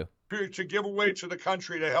privy to. To give away to the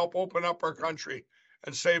country to help open up our country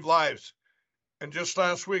and save lives. And just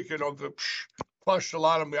last week, flushed a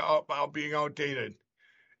lot of them out being outdated.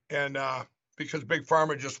 And because Big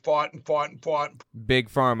Pharma just fought. Big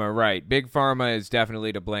Pharma, right. Big Pharma is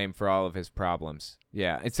definitely to blame for all of his problems.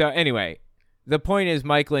 Yeah. And so anyway, the point is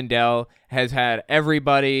Mike Lindell has had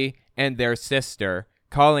everybody and their sister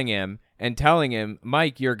calling him and telling him,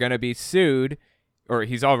 Mike, you're going to be sued, or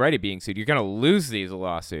he's already being sued. You're going to lose these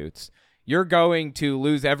lawsuits. You're going to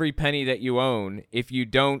lose every penny that you own if you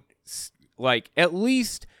don't, like, at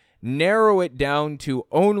least narrow it down to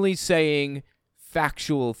only saying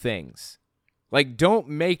factual things. Like, don't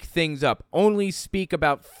make things up. Only speak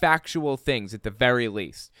about factual things at the very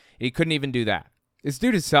least. He couldn't even do that. This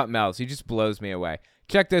dude is something else. He just blows me away.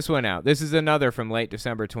 Check this one out. This is another from late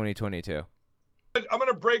December 2022. I'm going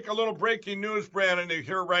to break a little breaking news, Brandon,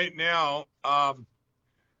 here right now.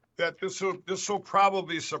 That this will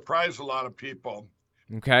probably surprise a lot of people.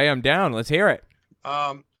 Okay, I'm down. Let's hear it.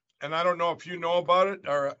 And I don't know if you know about it,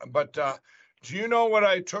 but do you know what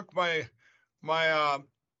I took my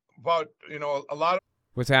about, a lot of...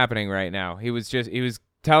 What's happening right now? He was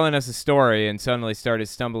telling us a story and suddenly started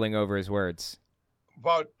stumbling over his words.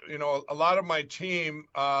 But, a lot of my team,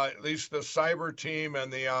 at least the cyber team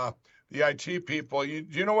and the IT people, do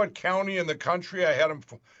you know what county in the country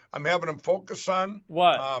I'm having them focus on?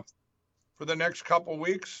 What? For the next couple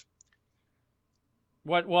weeks?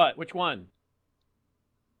 What? Which one?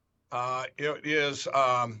 It is,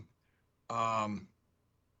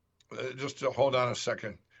 just hold on a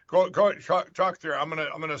second. Go talk there. I'm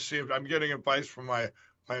gonna see if I'm getting advice from my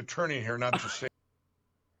attorney here not to say.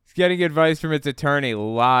 He's getting advice from his attorney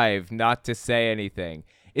live not to say anything.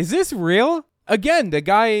 Is this real? Again, the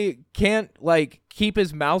guy can't keep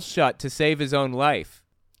his mouth shut to save his own life.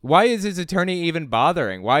 Why is his attorney even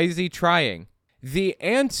bothering? Why is he trying? The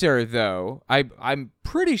answer, though, I'm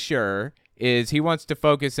pretty sure, is he wants to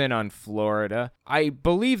focus in on Florida. I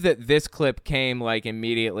believe that this clip came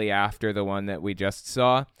immediately after the one that we just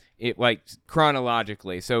saw. It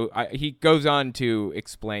chronologically. So he goes on to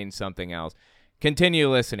explain something else. Continue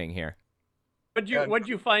listening here. What'd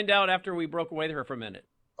you find out after we broke away there for a minute?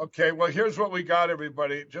 Okay, well, here's what we got,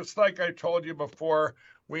 everybody. Just like I told you before,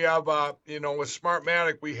 we have, with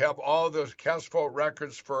Smartmatic, we have all the cast vote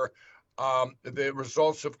records for the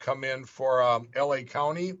results have come in for LA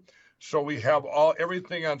County. So we have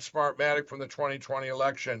everything on Smartmatic from the 2020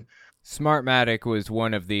 election. Smartmatic was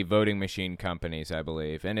one of the voting machine companies, I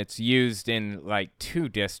believe, and it's used in 2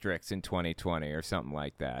 districts in 2020 or something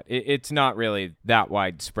like that. It's not really that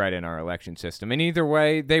widespread in our election system. And either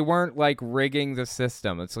way, they weren't rigging the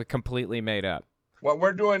system. It's completely made up. What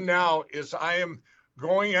we're doing now is I am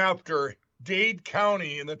going after Dade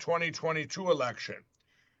County in the 2022 election.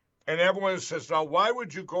 And everyone says, now, why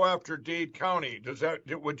would you go after Dade County?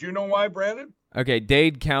 Would you know why, Brandon? Okay,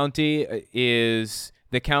 Dade County is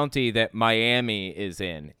the county that Miami is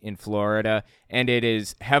in Florida, and it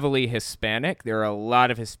is heavily Hispanic. There are a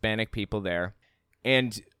lot of Hispanic people there,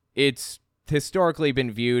 and it's historically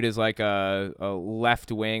been viewed as a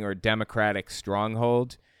left-wing or Democratic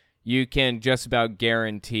stronghold. You can just about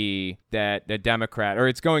guarantee that the Democrat, or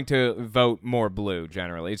it's going to vote more blue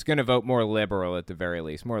generally. It's going to vote more liberal at the very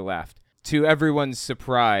least, more left. To everyone's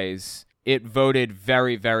surprise, it voted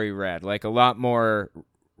very, very red, a lot more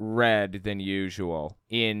red than usual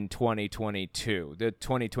in 2022, the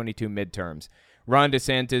 2022 midterms. Ron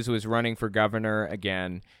DeSantis was running for governor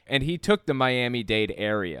again, and he took the Miami-Dade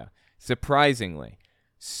area, surprisingly.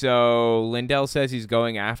 So Lindell says he's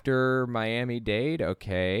going after Miami-Dade.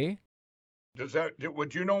 Okay.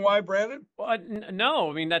 Would you know why, Brandon? Well,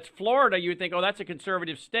 no. I mean, that's Florida. You would think, that's a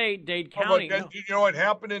conservative state, Dade County. But you know what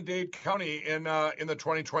happened in Dade County in the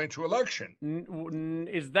 2022 election?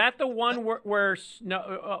 Is that the one where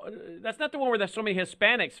that's not the one where there's so many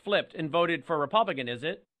Hispanics flipped and voted for Republican, is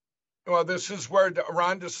it? Well, this is where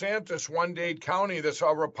Ron DeSantis won Dade County. That's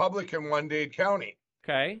a Republican won Dade County.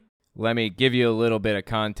 Okay. Let me give you a little bit of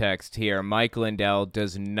context here. Mike Lindell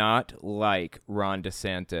does not like Ron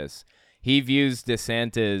DeSantis. He views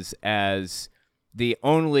DeSantis as the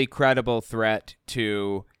only credible threat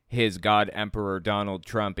to his God Emperor Donald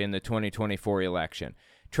Trump in the 2024 election.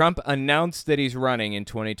 Trump announced that he's running in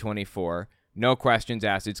 2024. No questions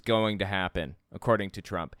asked. It's going to happen, according to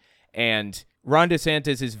Trump. And Ron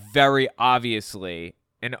DeSantis is very obviously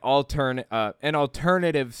an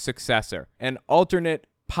alternative successor, an alternate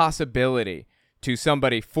possibility to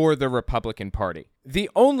somebody for the Republican Party. The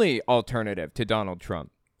only alternative to Donald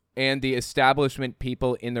Trump. And the establishment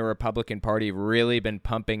people in the Republican Party have really been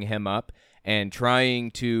pumping him up and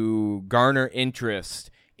trying to garner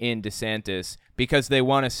interest in DeSantis because they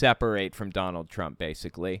want to separate from Donald Trump,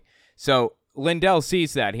 basically. So Lindell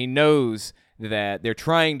sees that. He knows that they're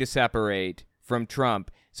trying to separate from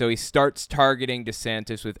Trump, so he starts targeting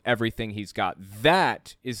DeSantis with everything he's got.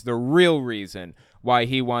 That is the real reason why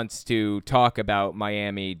he wants to talk about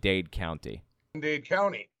Miami-Dade County. Dade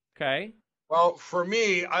County. Okay. Well, for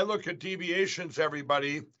me, I look at deviations,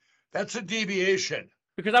 everybody. That's a deviation.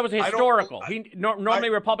 Because that was historical. Normally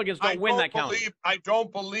Republicans don't win that county. I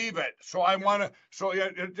don't believe it. So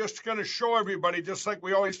just going to show everybody, just like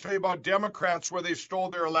we always say about Democrats where they stole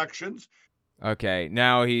their elections. Okay,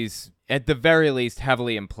 now he's, at the very least,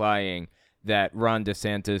 heavily implying that Ron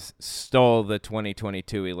DeSantis stole the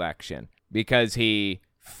 2022 election because he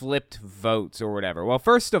flipped votes or whatever. Well,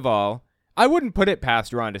 first of all, I wouldn't put it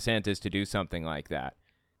past Ron DeSantis to do something like that.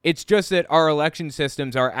 It's just that our election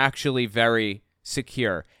systems are actually very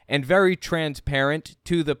secure and very transparent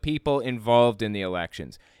to the people involved in the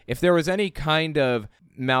elections. If there was any kind of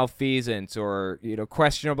malfeasance or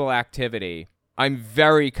questionable activity, I'm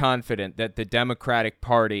very confident that the Democratic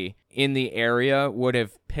Party in the area would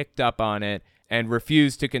have picked up on it and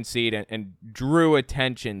refused to concede and drew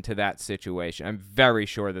attention to that situation. I'm very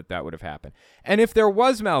sure that that would have happened. And if there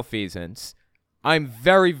was malfeasance, I'm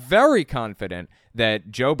very, very confident that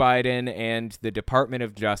Joe Biden and the Department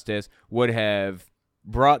of Justice would have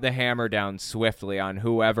brought the hammer down swiftly on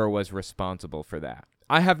whoever was responsible for that.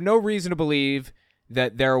 I have no reason to believe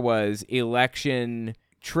that there was election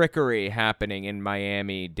trickery happening in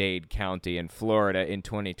Miami-Dade County in Florida in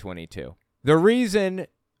 2022. The reason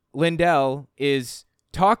Lindell is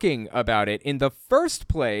talking about it in the first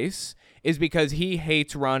place is because he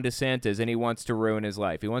hates Ron DeSantis and he wants to ruin his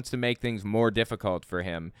life. He wants to make things more difficult for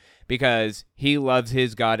him because he loves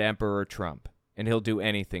his God Emperor Trump and he'll do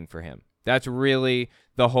anything for him. That's really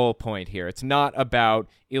the whole point here. It's not about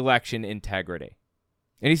election integrity.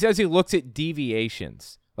 And he says he looks at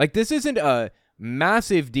deviations. Like, this isn't a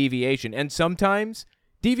massive deviation. And sometimes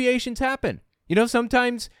deviations happen. You know,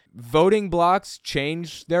 sometimes voting blocks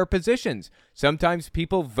change their positions. Sometimes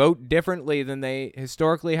people vote differently than they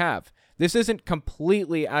historically have. This isn't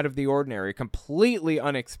completely out of the ordinary, completely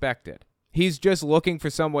unexpected. He's just looking for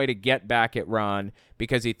some way to get back at Ron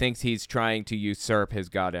because he thinks he's trying to usurp his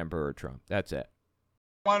God Emperor Trump. That's it.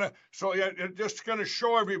 So yeah, just going to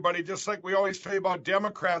show everybody, just like we always say about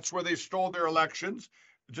Democrats where they stole their elections,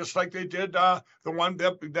 just like they did the one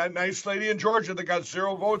that nice lady in Georgia that got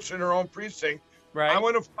 0 votes in her own precinct. Right. I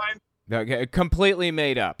want to find. Okay, completely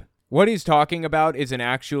made up. What he's talking about is an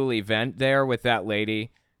actual event there with that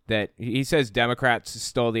lady that he says Democrats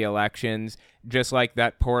stole the elections, just like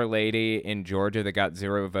that poor lady in Georgia that got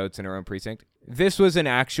 0 votes in her own precinct. This was an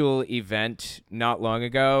actual event not long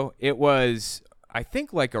ago. It was, I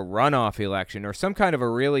think, like a runoff election or some kind of a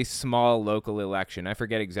really small local election. I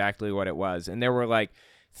forget exactly what it was. And there were like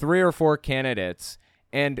 3 or 4 candidates.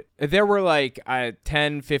 And there were like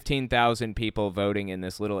 10, 15,000 people voting in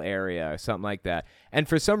this little area or something like that. And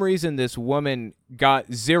for some reason, this woman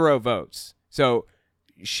got 0 votes. So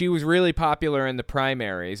she was really popular in the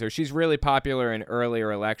primaries, or she's really popular in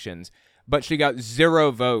earlier elections, but she got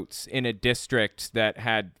 0 votes in a district that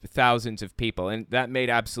had thousands of people. And that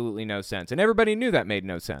made absolutely no sense. And everybody knew that made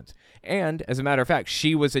no sense. And as a matter of fact,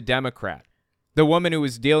 she was a Democrat. The woman who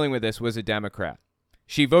was dealing with this was a Democrat.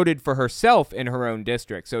 She voted for herself in her own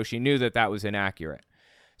district, so she knew that that was inaccurate.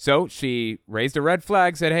 So she raised a red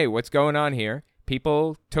flag, said, hey, what's going on here?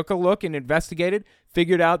 People took a look and investigated,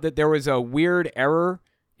 figured out that there was a weird error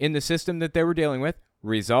in the system that they were dealing with,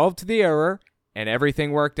 resolved the error, and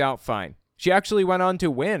everything worked out fine. She actually went on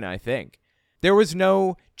to win, I think. There was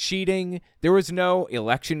no cheating. There was no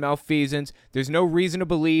election malfeasance. There's no reason to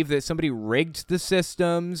believe that somebody rigged the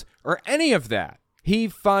systems or any of that. He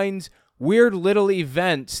finds weird little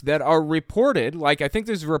events that are reported, like I think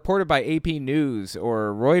this is reported by AP News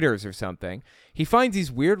or Reuters or something. He finds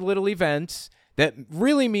these weird little events that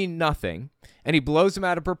really mean nothing, and he blows them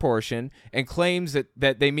out of proportion and claims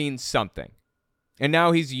that they mean something. And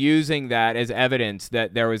now he's using that as evidence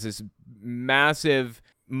that there was this massive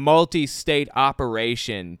multi-state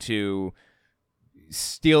operation to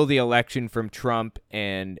steal the election from Trump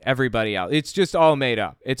and everybody else. It's just all made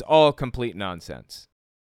up. It's all complete nonsense.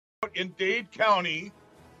 In Dade County,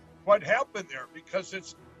 what happened there? Because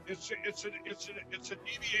it's a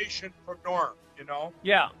deviation from norm, you know.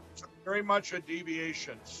 Yeah. It's very much a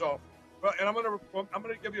deviation. So, well, and I'm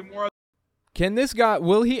gonna give you more. Can this guy?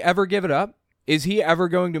 Will he ever give it up? Is he ever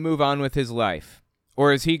going to move on with his life,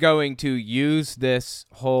 or is he going to use this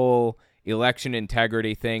whole election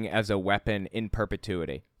integrity thing as a weapon in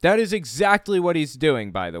perpetuity? That is exactly what he's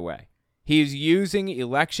doing, by the way. He's using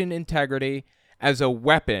election integrity as a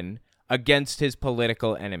weapon against his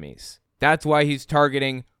political enemies. That's why he's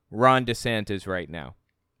targeting Ron DeSantis right now,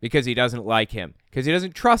 because he doesn't like him, because he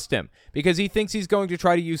doesn't trust him, because he thinks he's going to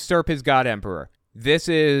try to usurp his God Emperor. This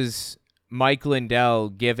is Mike Lindell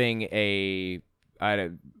giving an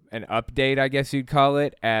update, I guess you'd call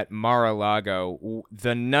it, at Mar-a-Lago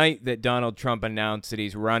the night that Donald Trump announced that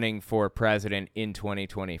he's running for president in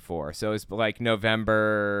 2024. So it's like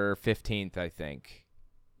November 15th, I think.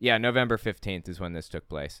 Yeah, November 15th is when this took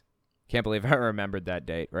place. Can't believe I remembered that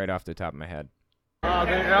date right off the top of my head. They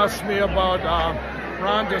asked me about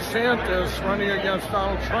Ron DeSantis running against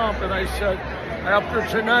Donald Trump, and I said, after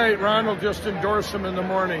tonight, Ron will just endorse him in the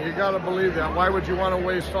morning. You got to believe that. Why would you want to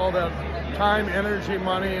waste all that time, energy,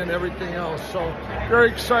 money, and everything else? So very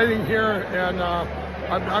exciting here, and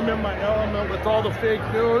I'm in my element with all the fake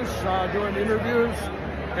news, doing interviews,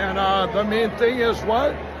 and the main thing is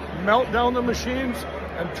what? Melt down the machines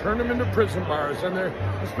and turn them into prison bars. And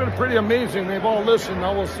it's been pretty amazing. They've all listened.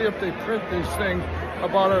 Now we'll see if they print these things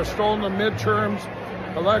about our stolen the midterms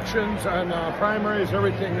elections and primaries,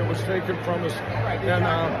 everything that was taken from us.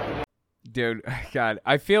 And dude, God,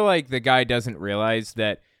 I feel like the guy doesn't realize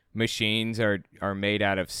that machines are made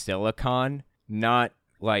out of silicon, not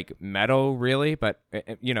like metal, really, but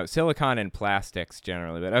silicon and plastics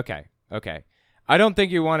generally. But okay. I don't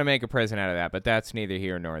think you want to make a president out of that, but that's neither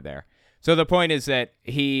here nor there. So the point is that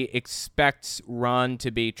he expects Ron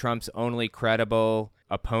to be Trump's only credible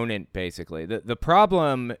opponent, basically. The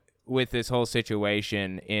problem with this whole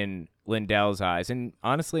situation in Lindell's eyes, and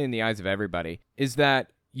honestly in the eyes of everybody, is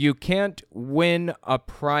that you can't win a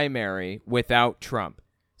primary without Trump.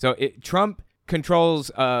 So Trump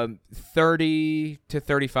controls 30 to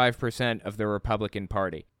 35% of the Republican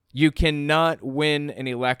Party. You cannot win an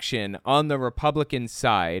election on the Republican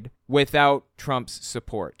side without Trump's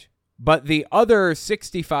support. But the other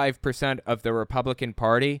 65% of the Republican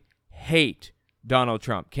Party hate Donald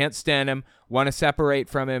Trump, can't stand him, want to separate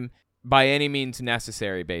from him by any means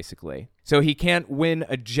necessary, basically. So he can't win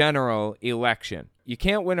a general election. You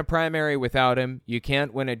can't win a primary without him. You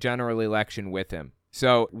can't win a general election with him.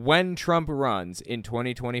 So when Trump runs in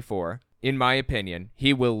 2024, in my opinion,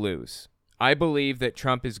 he will lose. I believe that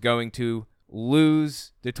Trump is going to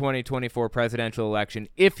lose the 2024 presidential election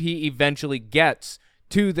if he eventually gets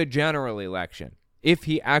to the general election, if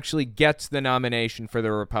he actually gets the nomination for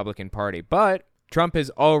the Republican Party. But Trump has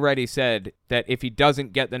already said that if he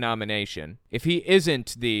doesn't get the nomination, if he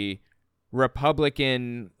isn't the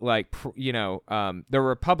Republican, the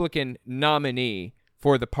Republican nominee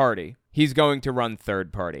for the party, he's going to run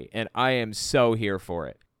third party. And I am so here for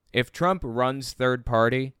it. If Trump runs third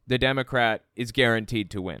party, the Democrat is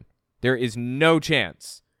guaranteed to win. There is no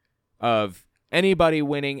chance of anybody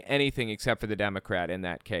winning anything except for the Democrat in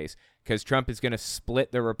that case, because Trump is going to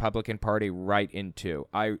split the Republican Party right in two.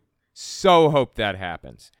 I so hope that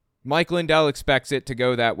happens. Mike Lindell expects it to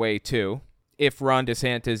go that way too, if Ron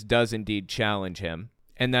DeSantis does indeed challenge him,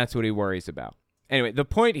 and that's what he worries about. Anyway, the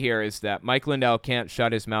point here is that Mike Lindell can't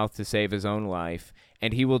shut his mouth to save his own life,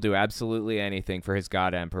 and he will do absolutely anything for his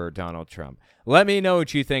God Emperor, Donald Trump. Let me know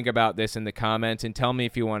what you think about this in the comments, and tell me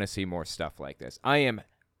if you want to see more stuff like this. I am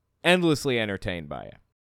endlessly entertained by it.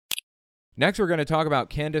 Next, we're going to talk about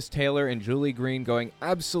Candace Taylor and Julie Green going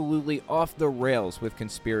absolutely off the rails with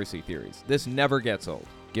conspiracy theories. This never gets old.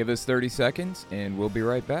 Give us 30 seconds, and we'll be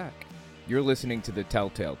right back. You're listening to the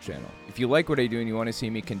Telltale Channel. If you like what I do and you want to see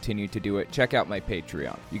me continue to do it, check out my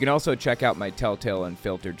Patreon. You can also check out my Telltale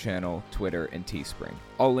Unfiltered channel, Twitter, and Teespring.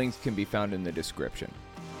 All links can be found in the description.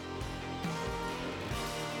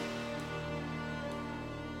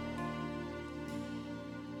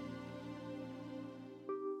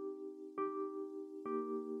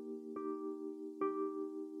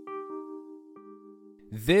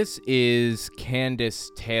 This is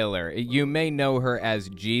Candace Taylor. You may know her as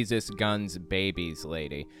Jesus Guns Babies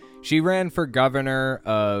Lady. She ran for governor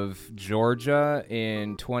of Georgia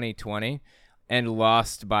in 2020 and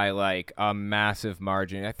lost by like a massive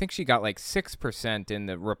margin. I think she got like 6% in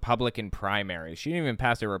the Republican primary. She didn't even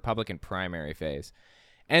pass the Republican primary phase.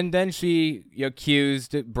 And then she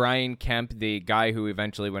accused Brian Kemp, the guy who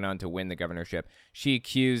eventually went on to win the governorship. She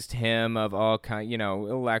accused him of all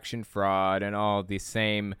election fraud and all the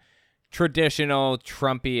same traditional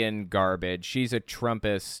Trumpian garbage. She's a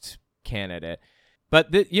Trumpist candidate.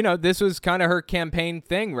 But, this was kind of her campaign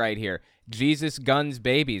thing right here. Jesus Guns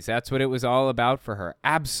Babies. That's what it was all about for her.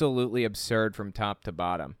 Absolutely absurd from top to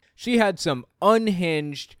bottom. She had some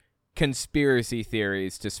unhinged conspiracy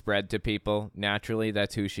theories to spread to people. Naturally,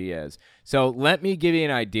 that's who she is. So let me give you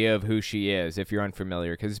an idea of who she is if you're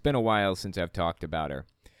unfamiliar, because it's been a while since I've talked about her.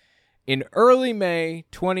 In early May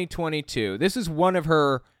 2022, this is one of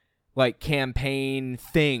her campaign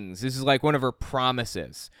things. This is like one of her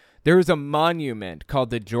promises. There was a monument called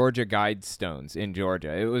the Georgia Guidestones in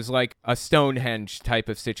Georgia. It was like a Stonehenge type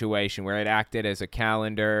of situation where it acted as a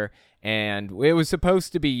calendar, and it was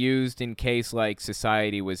supposed to be used in case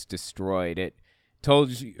society was destroyed. It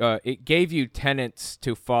told you, it gave you tenets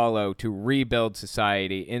to follow to rebuild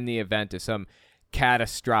society in the event of some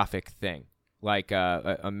catastrophic thing, like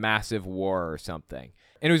a massive war or something.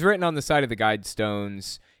 And it was written on the side of the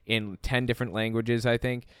Guidestones in 10 different languages, I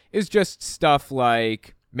think. It was just stuff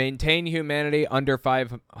like maintain humanity under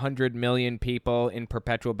 500 million people in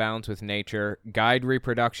perpetual balance with nature, guide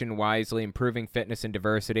reproduction wisely, improving fitness and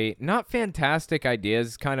diversity. Not fantastic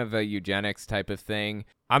ideas, kind of a eugenics type of thing.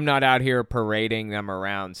 I'm not out here parading them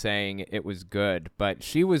around saying it was good, but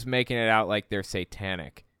she was making it out like they're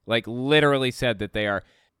satanic. Literally said that they are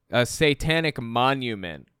a satanic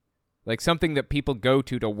monument, like something that people go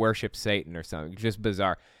to worship Satan or something. Just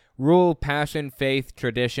bizarre. Rule passion, faith,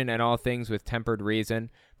 tradition, and all things with tempered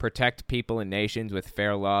reason. Protect people and nations with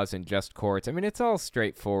fair laws and just courts. I mean, it's all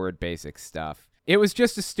straightforward, basic stuff. It was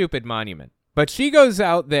just a stupid monument. But she goes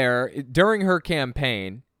out there during her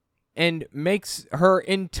campaign and makes her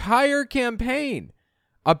entire campaign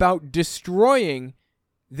about destroying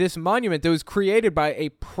this monument that was created by a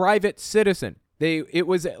private citizen. It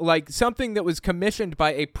was like something that was commissioned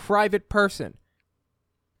by a private person.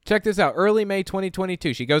 Check this out. Early May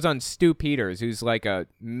 2022, she goes on Stu Peters, who's like a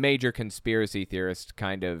major conspiracy theorist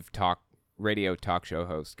kind of radio talk show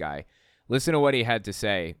host guy. Listen to what he had to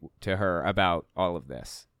say to her about all of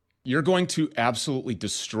this. You're going to absolutely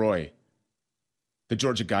destroy the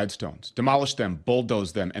Georgia Guidestones, demolish them,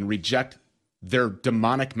 bulldoze them, and reject their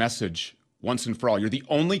demonic message once and for all. You're the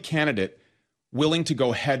only candidate willing to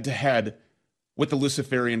go head-to-head with the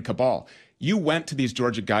Luciferian cabal. You went to these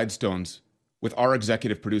Georgia Guidestones with our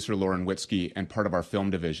executive producer, Lauren Witzke, and part of our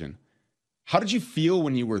film division. How did you feel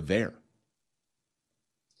when you were there?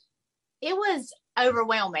 It was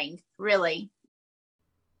overwhelming, really.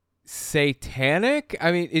 Satanic?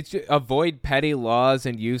 I mean, it's just, avoid petty laws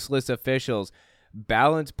and useless officials.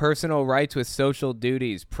 Balance personal rights with social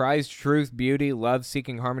duties. Prize truth, beauty, love,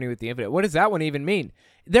 seeking harmony with the infinite. What does that one even mean?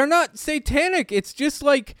 They're not satanic. It's just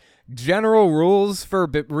like general rules for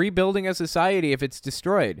rebuilding a society if it's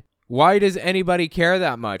destroyed. Why does anybody care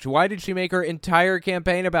that much? Why did she make her entire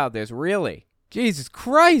campaign about this? Really? Jesus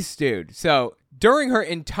Christ, dude. So during her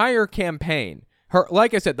entire campaign,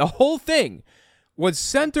 like I said, the whole thing was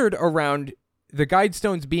centered around the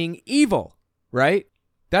Guidestones being evil, right?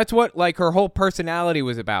 That's what like her whole personality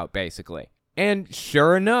was about, basically. And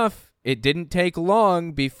sure enough, it didn't take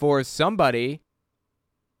long before somebody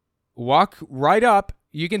walked right up.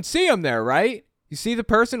 You can see him there, right? You see the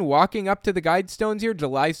person walking up to the Guidestones here,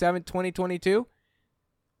 July 7th, 2022?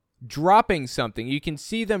 Dropping something. You can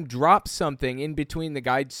see them drop something in between the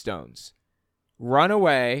Guidestones. Run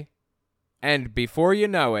away, and before you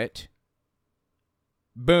know it,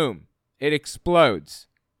 boom, it explodes.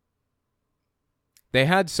 They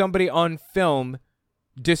had somebody on film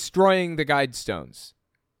destroying the Guidestones.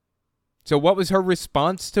 So what was her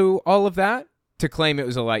response to all of that? To claim it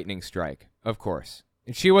was a lightning strike, of course.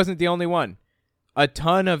 And she wasn't the only one. A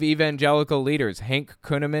ton of evangelical leaders, Hank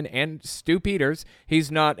Kunneman and Stu Peters.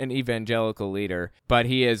 He's not an evangelical leader, but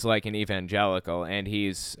he is like an evangelical, and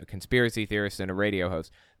he's a conspiracy theorist and a radio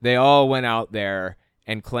host. They all went out there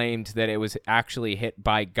and claimed that it was actually hit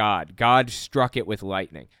by God. God struck it with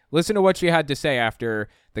lightning. Listen to what she had to say after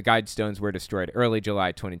the Guidestones were destroyed, early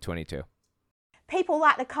July 2022. People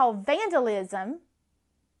like to call vandalism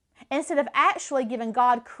instead of actually giving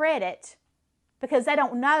God credit because they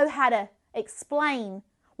don't know how to explain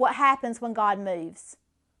what happens when God moves.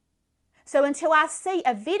 So until I see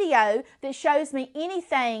a video that shows me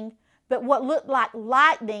anything but what looked like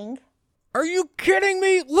lightning. Are you kidding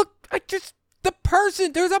me? Look, there's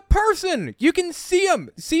a person. You can see him.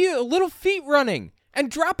 See a little feet running and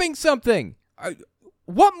dropping something.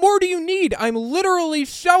 What more do you need? I'm literally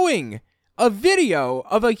showing a video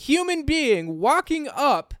of a human being walking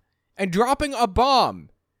up and dropping a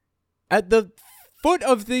bomb at the foot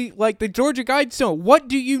of the Georgia Guidestone. What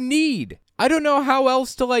do you need? I don't know how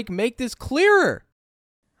else to make this clearer.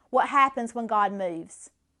 What happens when God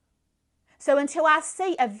moves? So until I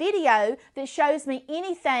see a video that shows me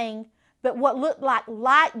anything but what looked like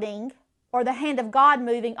lightning or the hand of God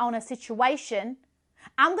moving on a situation,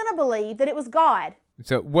 I'm going to believe that it was God.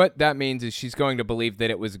 So what that means is she's going to believe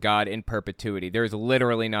that it was God in perpetuity. There's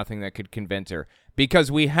literally nothing that could convince her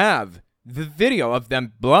because we have the video of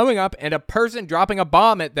them blowing up and a person dropping a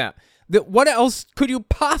bomb at them. What else could you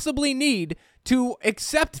possibly need to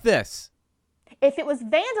accept this? If it was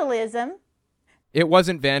vandalism... It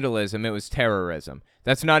wasn't vandalism, it was terrorism.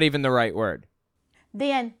 That's not even the right word.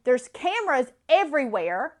 Then there's cameras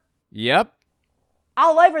everywhere. Yep.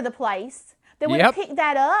 All over the place. That would pick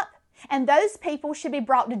that up, and those people should be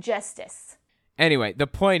brought to justice. Anyway, the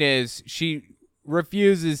point is she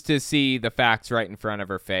refuses to see the facts right in front of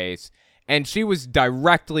her face. And she was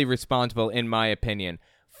directly responsible, in my opinion,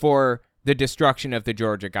 for the destruction of the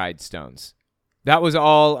Georgia Guidestones. That was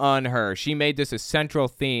all on her. She made this a central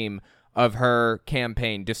theme of her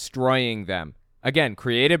campaign, destroying them. Again,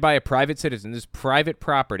 created by a private citizen. This is private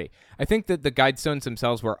property. I think that the Guidestones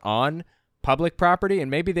themselves were on public property, and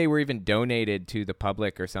maybe they were even donated to the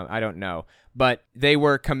public or something. I don't know. But they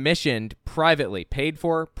were commissioned privately, paid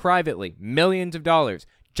for privately, millions of dollars,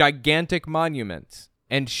 gigantic monuments.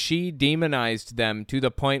 And she demonized them to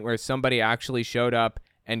the point where somebody actually showed up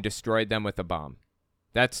and destroyed them with a bomb.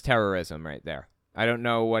 That's terrorism right there. I don't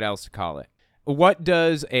know what else to call it. What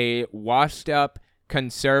does a washed up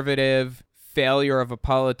conservative failure of a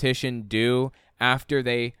politician do after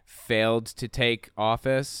they failed to take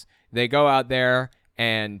office? They go out there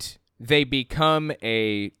and they become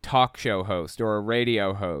a talk show host or a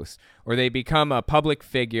radio host, or they become a public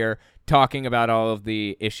figure talking about all of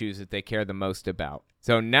the issues that they care the most about.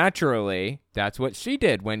 So naturally, that's what she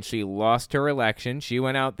did when she lost her election. She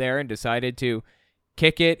went out there and decided to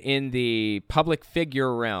kick it in the public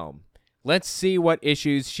figure realm. Let's see what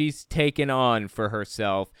issues she's taken on for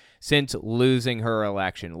herself since losing her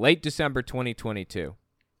election, late December 2022.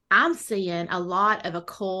 I'm seeing a lot of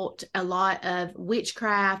occult, a lot of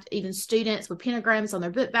witchcraft, even students with pentagrams on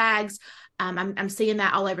their book bags. I'm seeing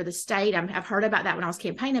that all over the state. I've heard about that when I was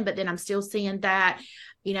campaigning, but then I'm still seeing that,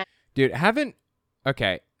 Dude, haven't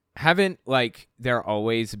like there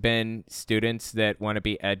always been students that want to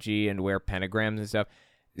be edgy and wear pentagrams and stuff?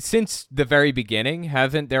 Since the very beginning,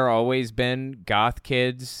 haven't there always been goth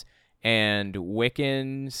kids and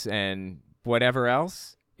Wiccans and whatever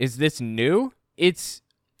else? Is this new? It's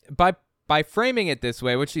by framing it this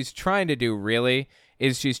way, what she's trying to do really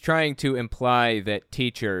is she's trying to imply that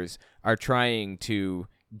teachers are trying to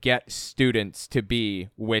get students to be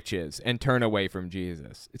witches and turn away from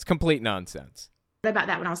Jesus. It's complete nonsense. About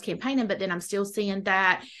that when I was campaigning, but then I'm still seeing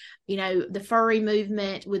that, the furry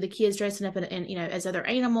movement with the kids dressing up and as other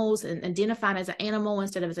animals and identifying as an animal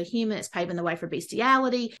instead of as a human. It's paving the way for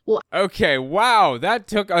bestiality. Well, okay, wow, that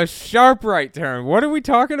took a sharp right turn. What are we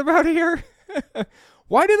talking about here?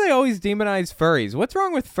 Why do they always demonize furries? What's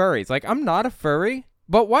wrong with furries? Like, I'm not a furry,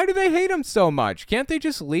 but why do they hate them so much? Can't they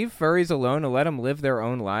just leave furries alone and let them live their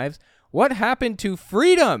own lives? What happened to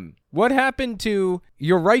freedom? What happened to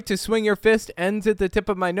your right to swing your fist ends at the tip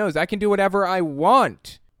of my nose? I can do whatever I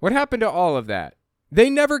want. What happened to all of that? They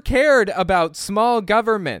never cared about small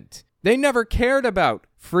government. They never cared about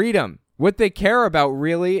freedom. What they care about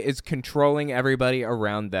really is controlling everybody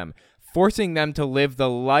around them, forcing them to live the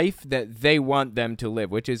life that they want them to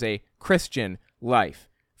live, which is a Christian life,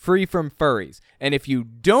 free from furries. And if you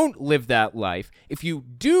don't live that life, if you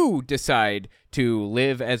do decide to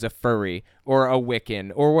live as a furry or a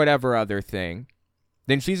Wiccan or whatever other thing,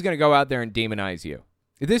 then she's going to go out there and demonize you.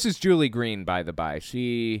 This is Julie Green, by the by.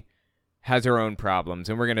 She has her own problems,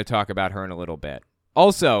 and we're going to talk about her in a little bit.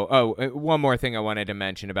 Also, one more thing I wanted to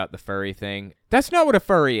mention about the furry thing. That's not what a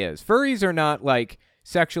furry is. Furries are not, like,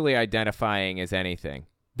 sexually identifying as anything.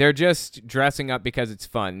 They're just dressing up because it's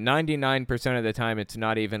fun. 99% of the time, it's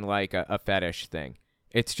not even like a fetish thing.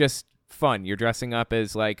 It's just fun. You're dressing up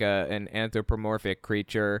as like an anthropomorphic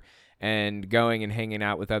creature and going and hanging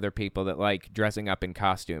out with other people that like dressing up in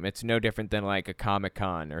costume. It's no different than like a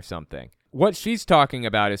Comic-Con or something. What she's talking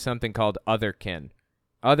about is something called otherkin.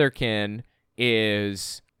 Otherkin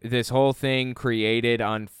is this whole thing created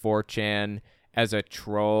on 4chan as a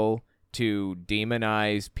troll to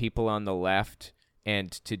demonize people on the left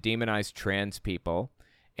and to demonize trans people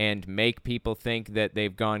and make people think that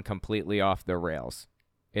they've gone completely off the rails.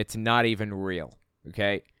 It's not even real,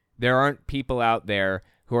 okay? There aren't people out there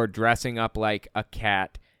who are dressing up like a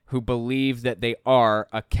cat who believe that they are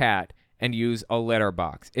a cat and use a litter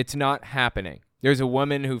box. It's not happening. There's a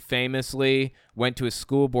woman who famously went to a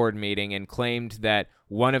school board meeting and claimed that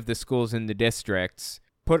one of the schools in the districts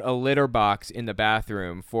put a litter box in the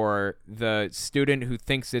bathroom for the student who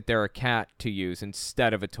thinks that they're a cat to use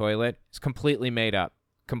instead of a toilet. It's completely made up.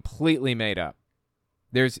 Completely made up.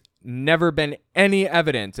 There's never been any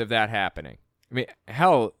evidence of that happening. I mean,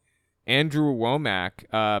 hell, Andrew Womack,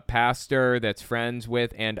 a pastor that's friends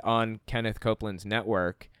with and on Kenneth Copeland's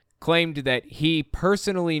network, claimed that he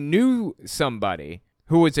personally knew somebody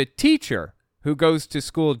who was a teacher who goes to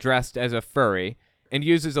school dressed as a furry and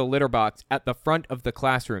uses a litter box at the front of the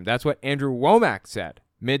classroom. That's what Andrew Womack said,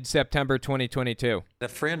 mid-September 2022. A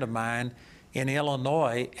friend of mine in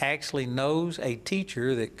Illinois actually knows a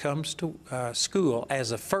teacher that comes to school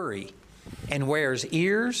as a furry and wears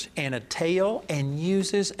ears and a tail and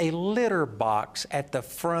uses a litter box at the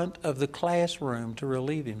front of the classroom to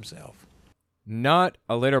relieve himself. Not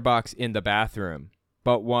a litter box in the bathroom,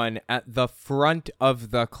 but one at the front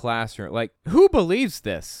of the classroom. Like, who believes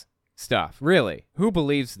this stuff? Really? Who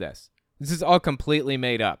believes this? This is all completely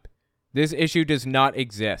made up. This issue does not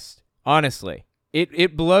exist. Honestly.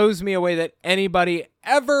 It blows me away that anybody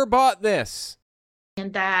ever bought this.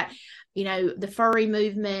 And that, the furry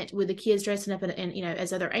movement with the kids dressing up and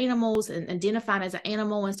as other animals and identifying as an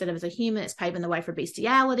animal instead of as a human, it's paving the way for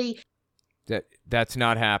bestiality. That's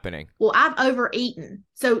not happening. Well, I've overeaten.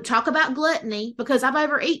 So talk about gluttony, because I've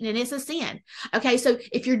overeaten and it's a sin. Okay, so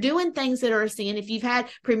if you're doing things that are a sin, if you've had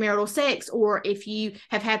premarital sex, or if you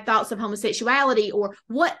have had thoughts of homosexuality, or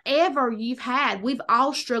whatever you've had, we've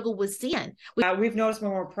all struggled with sin. We've noticed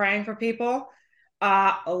when we're praying for people,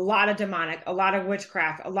 a lot of demonic, a lot of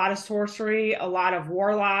witchcraft, a lot of sorcery, a lot of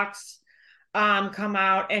warlocks come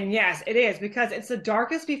out. And yes, it is, because it's the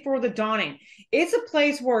darkest before the dawning. It's a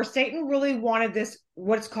place where Satan really wanted this,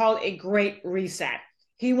 what's called a great reset.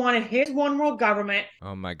 He wanted his one world government.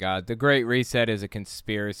 Oh my God. The Great Reset is a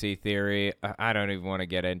conspiracy theory. I don't even want to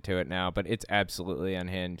get into it now, but it's absolutely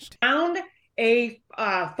unhinged. Found a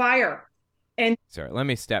fire. And sorry, let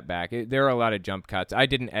me step back. There are a lot of jump cuts. I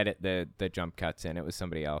didn't edit the jump cuts in. It was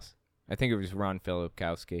somebody else. I think it was Ron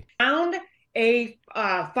Filipkowski. Found a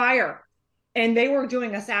fire. And they were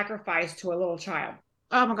doing a sacrifice to a little child.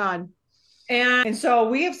 Oh my God. And so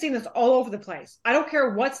we have seen this all over the place. I don't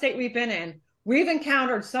care what state we've been in. We've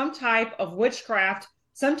encountered some type of witchcraft,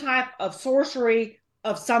 some type of sorcery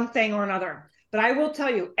of something or another. But I will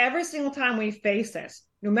tell you, every single time we face this,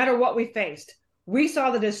 no matter what we faced, we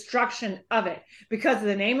saw the destruction of it because of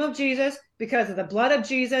the name of Jesus, because of the blood of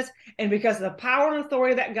Jesus, and because of the power and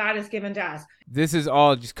authority that God has given to us. This is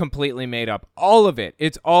all just completely made up. All of it.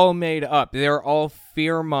 It's all made up. They're all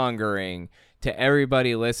fear-mongering to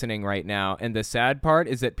everybody listening right now. And the sad part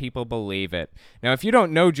is that people believe it. Now, if you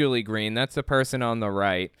don't know Julie Green, that's the person on the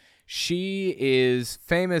right. She is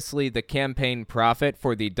famously the campaign prophet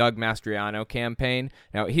for the Doug Mastriano campaign.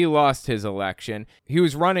 Now, he lost his election. He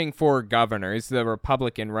was running for governor. He's the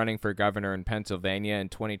Republican running for governor in Pennsylvania in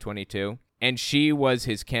 2022. And she was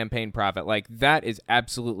his campaign prophet. Like, that is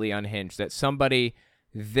absolutely unhinged. That somebody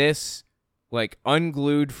this, like,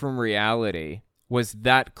 unglued from reality was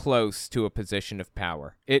that close to a position of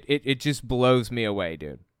power. It just blows me away,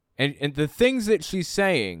 dude. And the things that she's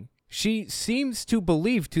saying, she seems to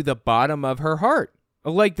believe to the bottom of her heart.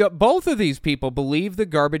 Like, both of these people believe the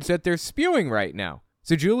garbage that they're spewing right now.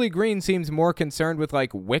 So Julie Green seems more concerned with,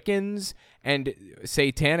 like, Wiccans and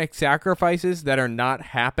satanic sacrifices that are not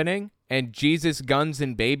happening. And Jesus, Guns,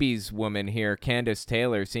 and Babies woman here, Candace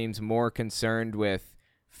Taylor, seems more concerned with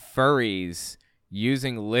furries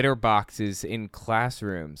using litter boxes in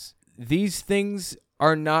classrooms. These things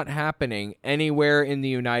are not happening anywhere in the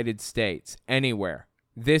United States. Anywhere.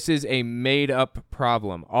 This is a made-up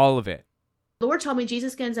problem. All of it. The Lord told me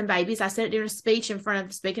Jesus, Guns, and Babies. I said it during a speaking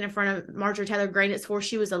in front of Marjorie Taylor Greene before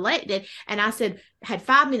she was elected. And I said, had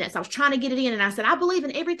 5 minutes. I was trying to get it in. And I said, I believe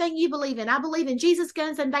in everything you believe in. I believe in Jesus,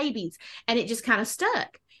 Guns, and Babies. And it just kind of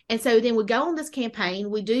stuck. And so then we go on this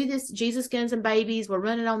campaign. We do this Jesus, Guns, and Babies. We're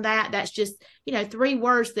running on that. That's just, 3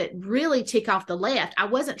 words that really tick off the left. I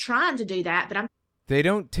wasn't trying to do that, but They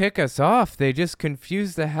don't tick us off. They just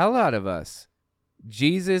confuse the hell out of us.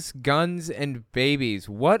 Jesus, Guns, and Babies.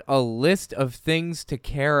 What a list of things to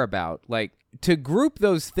care about. Like, to group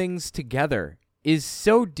those things together is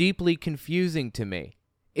so deeply confusing to me.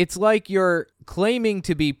 It's like you're claiming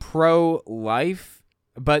to be pro-life,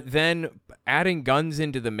 but then adding guns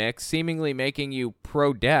into the mix, seemingly making you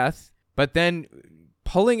pro-death, but then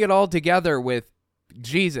pulling it all together with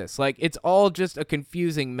Jesus. Like, it's all just a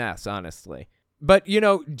confusing mess, honestly. But,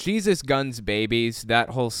 Jesus, Guns, Babies, that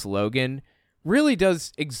whole slogan really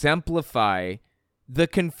does exemplify the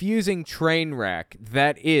confusing train wreck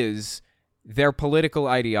that is their political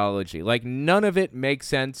ideology. Like, none of it makes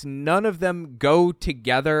sense. None of them go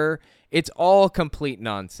together. It's all complete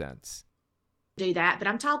nonsense. Do that, but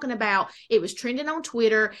I'm talking about it was trending on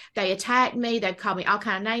Twitter. They attacked me. They've called me all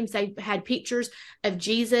kind of names. They had pictures of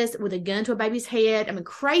Jesus with a gun to a baby's head. I mean,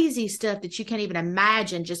 crazy stuff that you can't even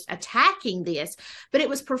imagine, just attacking this. But it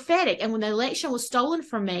was prophetic. And when the election was stolen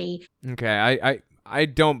from me. Okay, I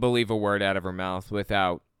don't believe a word out of her mouth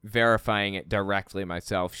without verifying it directly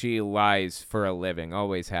myself. She lies for a living,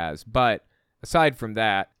 always has. But aside from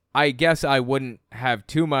that, I guess I wouldn't have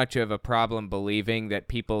too much of a problem believing that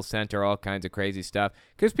people sent her all kinds of crazy stuff,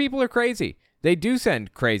 because people are crazy. They do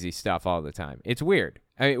send crazy stuff all the time. It's weird.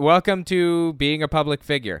 I mean, welcome to being a public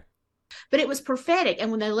figure. But it was prophetic,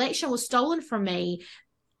 and when the election was stolen from me,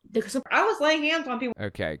 I was laying hands on people.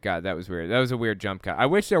 Okay, God, that was weird. That was a weird jump cut. I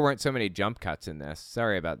wish there weren't so many jump cuts in this.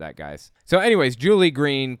 Sorry about that, guys. So anyways, Julie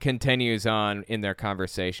Green continues on in their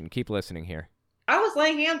conversation. Keep listening here. I was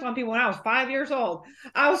laying hands on people when I was 5 years old.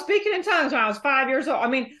 I was speaking in tongues when I was 5 years old. I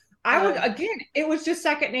mean, it was just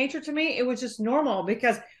second nature to me. It was just normal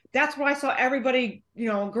because that's what I saw everybody,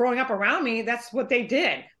 growing up around me. That's what they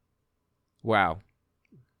did. Wow.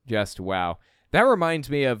 Just wow. That reminds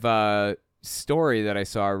me of a story that I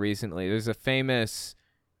saw recently. There's a famous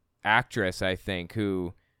actress, I think,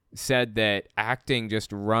 who said that acting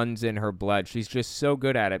just runs in her blood. She's just so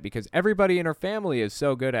good at it because everybody in her family is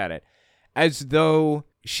so good at it, as though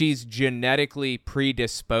she's genetically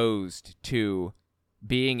predisposed to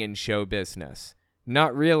being in show business,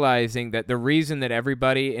 not realizing that the reason that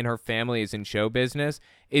everybody in her family is in show business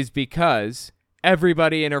is because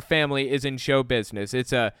everybody in her family is in show business.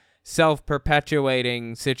 It's a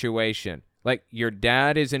self-perpetuating situation. Like, your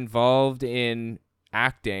dad is involved in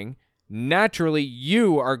acting. Naturally,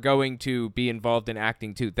 you are going to be involved in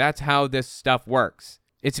acting too. That's how this stuff works.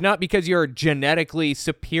 It's not because you're genetically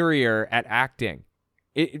superior at acting.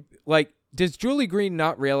 Does Julie Green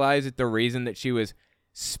not realize that the reason that she was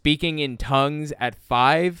speaking in tongues at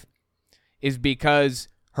 5 is because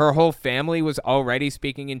her whole family was already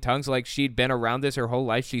speaking in tongues? Like, she'd been around this her whole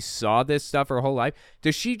life. She saw this stuff her whole life.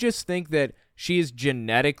 Does she just think that she is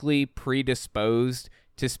genetically predisposed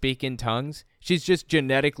to speak in tongues? She's just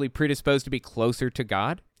genetically predisposed to be closer to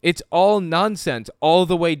God? It's all nonsense all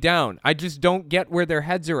the way down. I just don't get where their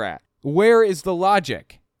heads are at. Where is the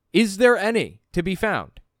logic? Is there any to be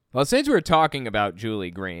found? Well, since we're talking about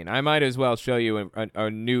Julie Green, I might as well show you a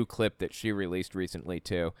new clip that she released recently,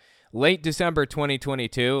 too. Late December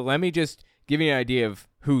 2022. Let me just give you an idea of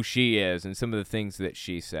who she is and some of the things that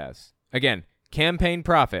she says. Again, campaign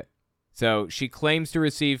prophet. So she claims to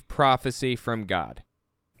receive prophecy from God.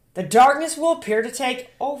 The darkness will appear to take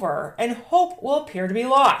over, and hope will appear to be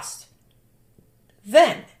lost.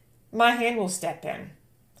 Then my hand will step in,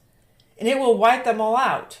 and it will wipe them all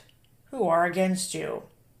out who are against you.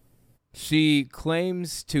 She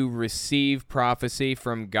claims to receive prophecy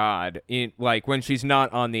from God when she's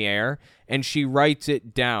not on the air, and she writes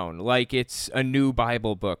it down like it's a new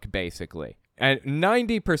Bible book, basically. And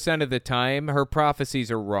 90% of the time, her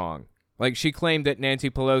prophecies are wrong. Like, she claimed that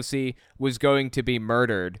Nancy Pelosi was going to be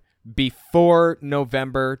murdered before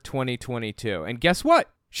November 2022. And guess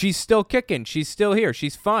what? She's still kicking. She's still here.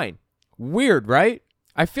 She's fine. Weird, right?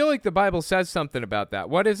 I feel like the Bible says something about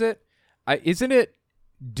that. What is it? Isn't it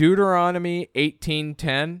Deuteronomy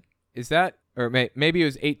 18:10? Is that? Or maybe it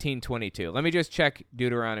was 18:22. Let me just check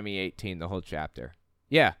Deuteronomy 18, the whole chapter.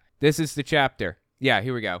 Yeah, this is the chapter. Yeah,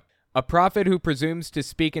 here we go. A prophet who presumes to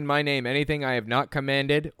speak in my name anything I have not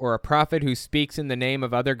commanded, or a prophet who speaks in the name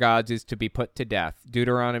of other gods is to be put to death.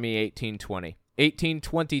 Deuteronomy 18:20.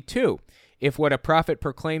 18:22. If what a prophet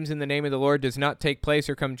proclaims in the name of the Lord does not take place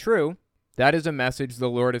or come true, that is a message the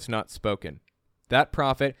Lord has not spoken. That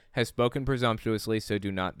prophet has spoken presumptuously, so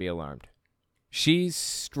do not be alarmed. She's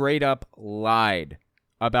straight up lied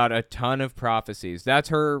about a ton of prophecies. That's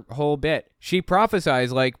her whole bit. She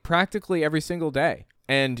prophesies like practically every single day.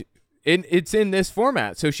 And it's in this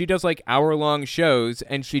format. So she does like hour-long shows,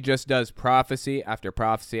 and she just does prophecy after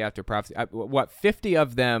prophecy after prophecy. 50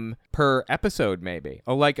 of them per episode, maybe.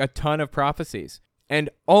 Like a ton of prophecies. And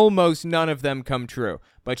almost none of them come true.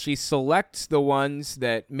 But she selects the ones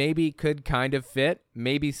that maybe could kind of fit,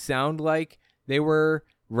 maybe sound like they were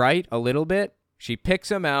right a little bit. She picks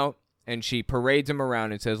them out, and she parades them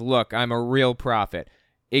around and says, look, I'm a real prophet.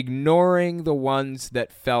 Ignoring the ones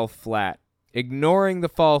that fell flat. Ignoring the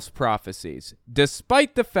false prophecies,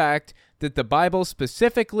 despite the fact that the Bible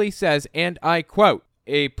specifically says, and I quote,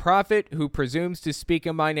 a prophet who presumes to speak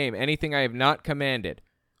in my name anything I have not commanded,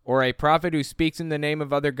 or a prophet who speaks in the name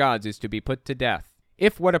of other gods is to be put to death.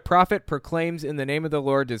 If what a prophet proclaims in the name of the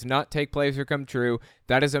Lord does not take place or come true,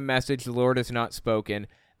 that is a message the Lord has not spoken.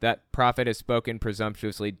 That prophet has spoken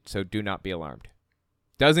presumptuously, so do not be alarmed.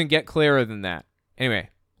 Doesn't get clearer than that. Anyway,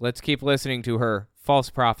 let's keep listening to her false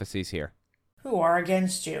prophecies here. Who are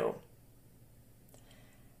against you.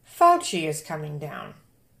 Fauci is coming down.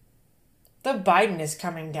 The Biden is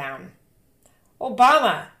coming down.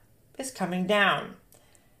 Obama is coming down.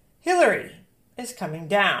 Hillary is coming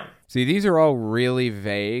down. See, these are all really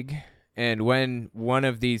vague. And when one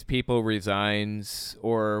of these people resigns,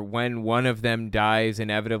 or when one of them dies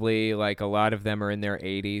inevitably, like a lot of them are in their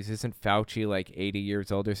 80s, isn't Fauci like 80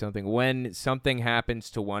 years old or something? When something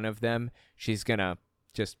happens to one of them, she's going to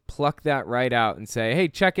just pluck that right out and say, hey,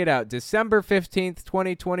 check it out. December 15th,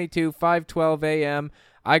 2022, 5:12 a.m.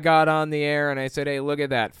 I got on the air and I said, hey, look at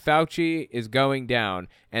that. Fauci is going down.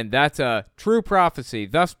 And that's a true prophecy,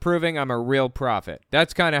 thus proving I'm a real prophet.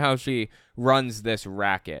 That's kind of how she runs this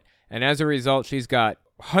racket. And as a result, she's got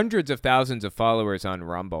hundreds of thousands of followers on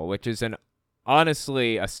Rumble, which is an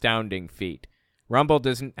honestly astounding feat. Rumble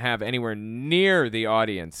doesn't have anywhere near the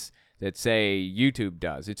audience that, say, YouTube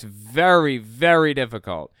does. It's very, very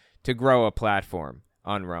difficult to grow a platform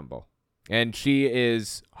on Rumble. And she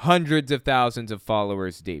is hundreds of thousands of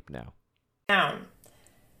followers deep now. Down.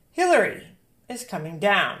 Hillary is coming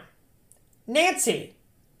down. Nancy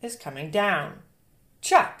is coming down.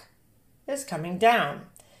 Chuck is coming down.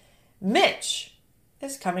 Mitch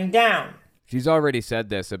is coming down. She's already said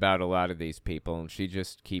this about a lot of these people, and she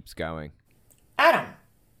just keeps going. Adam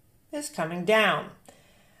is coming down.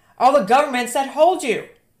 All the governments that hold you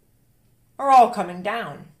are all coming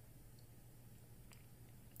down.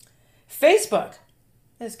 Facebook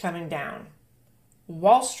is coming down.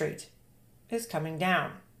 Wall Street is coming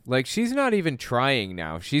down. Like, she's not even trying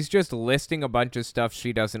now. She's just listing a bunch of stuff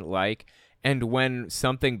she doesn't like, and when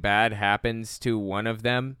something bad happens to one of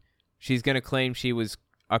them, she's going to claim she was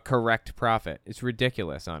a correct prophet. It's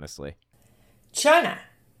ridiculous, honestly. China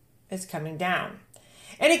is coming down.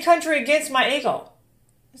 Any country against my eagle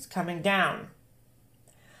is coming down.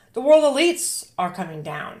 The world elites are coming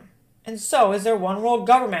down, and so is their one world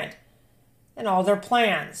government and all their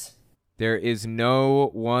plans. There is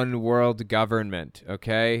no one world government,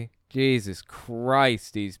 okay? Jesus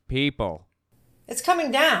Christ, these people. It's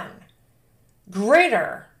coming down.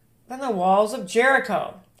 Greater than the walls of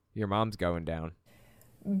Jericho. Your mom's going down.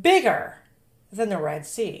 Bigger than the Red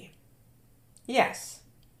Sea. Yes,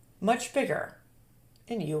 much bigger,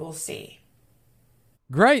 and you will see.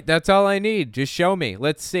 Great, that's all I need. Just show me.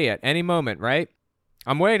 Let's see it. Any moment, right?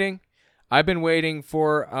 I'm waiting. I've been waiting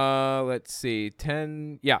for,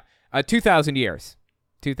 2,000 years.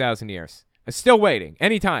 2,000 years. I'm still waiting.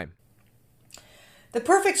 Anytime. The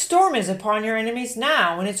perfect storm is upon your enemies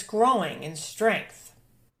now, and it's growing in strength.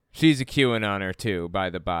 She's a QAnoner too, by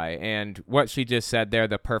the by. And what she just said there,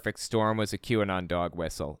 the perfect storm, was a QAnon dog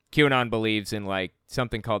whistle. QAnon believes in, like,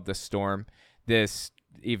 something called the storm. This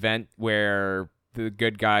event where the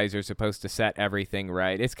good guys are supposed to set everything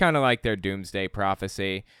right. It's kind of like their doomsday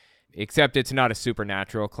prophecy. Except it's not a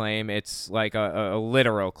supernatural claim. It's like a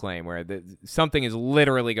literal claim where something is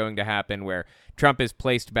literally going to happen, where Trump is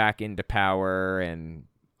placed back into power and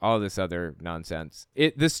all this other nonsense.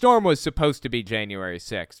 The storm was supposed to be January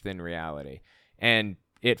 6th in reality, and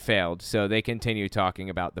it failed, so they continue talking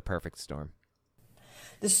about the perfect storm.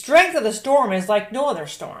 The strength of the storm is like no other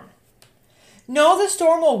storm. No, the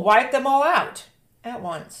storm will wipe them all out at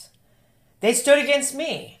once. They stood against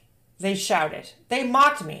me. They shouted. They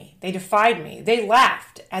mocked me. They defied me. They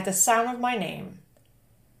laughed at the sound of my name.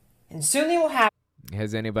 And soon they will have...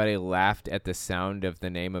 Has anybody laughed at the sound of the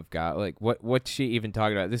name of God? Like, what's she even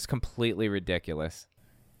talking about? This is completely ridiculous.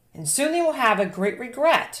 And soon they will have a great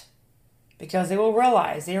regret, because they will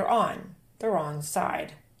realize they are on the wrong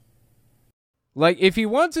side. Like, if he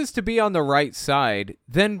wants us to be on the right side,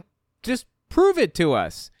 then just prove it to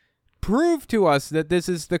us. Prove to us that this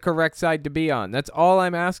is the correct side to be on. That's all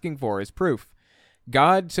I'm asking for, is proof.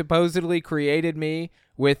 God supposedly created me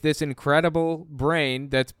with this incredible brain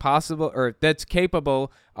that's possible, or that's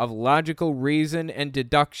capable of logical reason and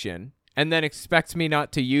deduction, and then expects me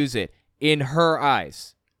not to use it in her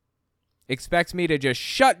eyes. Expects me to just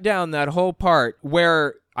shut down that whole part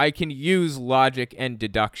where I can use logic and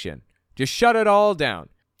deduction. Just shut it all down.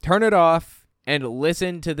 Turn it off and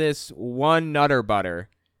listen to this one nutter butter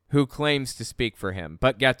who claims to speak for him,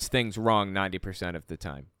 but gets things wrong 90% of the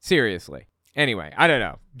time. Seriously. Anyway, I don't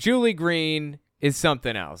know. Julie Green is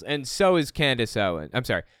something else, and so is Candace Owens. I'm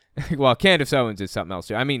sorry. Well, Candace Owens is something else,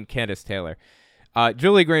 too. I mean Candace Taylor.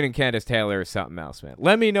 Julie Green and Candace Taylor is something else, man.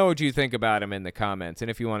 Let me know what you think about them in the comments,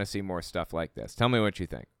 and if you want to see more stuff like this, tell me what you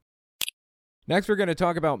think. Next, we're going to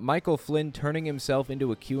talk about Michael Flynn turning himself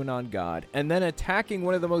into a QAnon god, and then attacking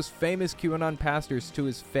one of the most famous QAnon pastors to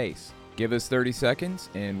his face. Give us 30 seconds,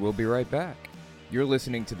 and we'll be right back. You're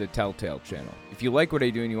listening to the Telltale Channel. If you like what I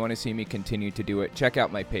do and you want to see me continue to do it, check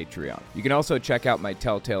out my Patreon. You can also check out my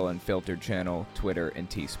Telltale Unfiltered channel, Twitter, and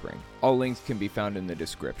Teespring. All links can be found in the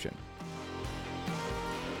description.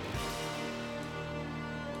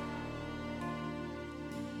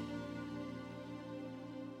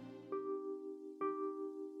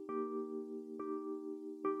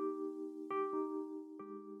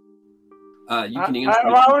 You can answer.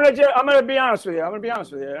 I'm gonna be honest with you.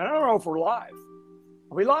 I don't know if we're live.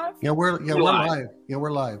 Are we live? Yeah, we're live. Yeah,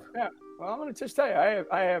 we're live. Yeah. Well, I'm gonna just tell you,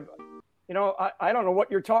 I have, I don't know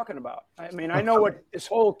what you're talking about. I mean, I know what this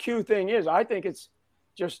whole Q thing is. I think it's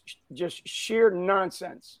just sheer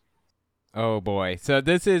nonsense. Oh boy. So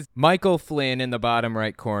this is Michael Flynn in the bottom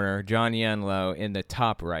right corner, John Yanlo in the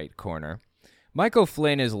top right corner. Michael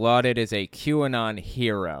Flynn is lauded as a QAnon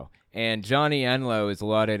hero. And Johnny Enlow is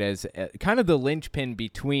lauded as kind of the linchpin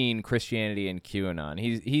between Christianity and QAnon.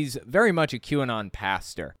 He's very much a QAnon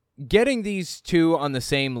pastor. Getting these two on the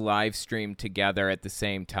same live stream together at the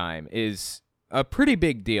same time is a pretty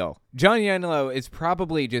big deal. Johnny Enlow is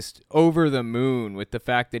probably just over the moon with the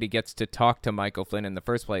fact that he gets to talk to Michael Flynn in the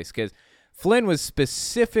first place, because Flynn was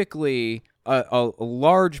specifically a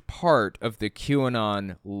large part of the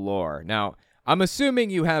QAnon lore. Now, I'm assuming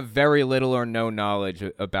you have very little or no knowledge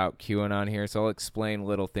about QAnon here, so I'll explain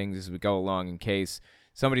little things as we go along in case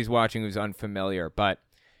somebody's watching who's unfamiliar. But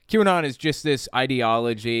QAnon is just this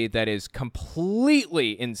ideology that is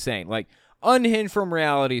completely insane, like unhinged from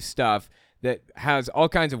reality stuff that has all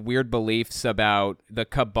kinds of weird beliefs about the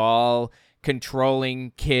cabal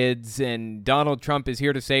controlling kids and Donald Trump is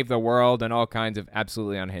here to save the world and all kinds of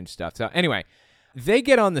absolutely unhinged stuff. So anyway, they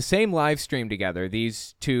get on the same live stream together,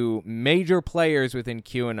 these two major players within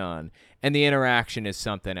QAnon, and the interaction is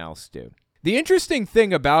something else, dude. The interesting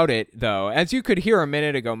thing about it, though, as you could hear a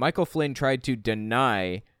minute ago, Michael Flynn tried to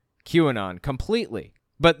deny QAnon completely.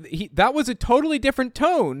 But that was a totally different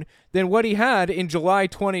tone than what he had in July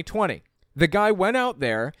 2020. The guy went out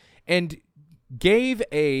there and gave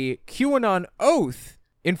a QAnon oath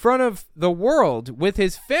in front of the world with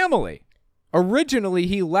his family. Originally,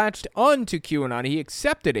 he latched on to QAnon. He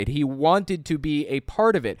accepted it. He wanted to be a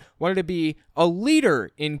part of it, wanted to be a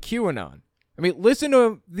leader in QAnon. I mean, listen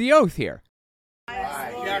to the oath here.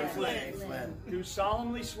 I, Jack Flynn, do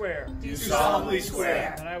solemnly swear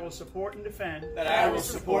that I will support and defend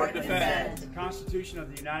the Constitution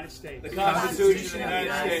of the United States.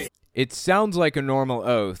 It sounds like a normal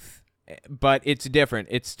oath, but it's different.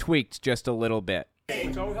 It's tweaked just a little bit.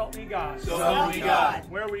 So help me God.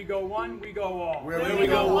 Where we go one, we go all.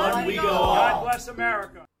 God bless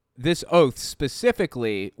America. This oath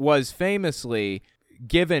specifically was famously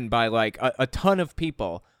given by like a ton of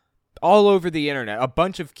people all over the internet, a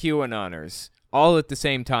bunch of QAnoners, all at the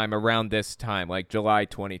same time around this time, like July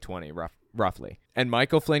 2020, roughly. And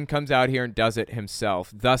Michael Flynn comes out here and does it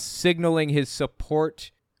himself, thus signaling his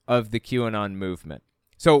support of the QAnon movement.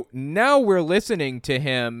 So now we're listening to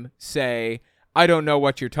him say, I don't know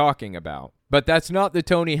what you're talking about. But that's not the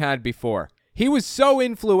tone he had before. He was so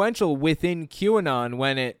influential within QAnon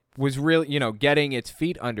when it was really, getting its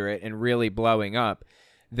feet under it and really blowing up,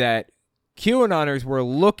 that QAnoners were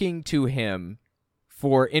looking to him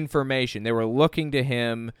for information. They were looking to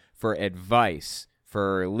him for advice,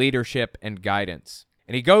 for leadership and guidance.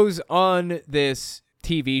 And he goes on this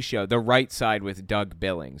TV show, The Right Side with Doug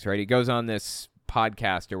Billings, right? He goes on this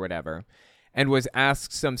podcast or whatever and was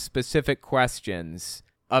asked some specific questions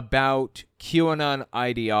about QAnon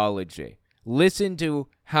ideology. Listen to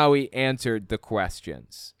how he answered the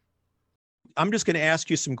questions. I'm just going to ask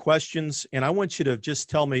you some questions, and I want you to just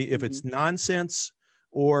tell me if it's nonsense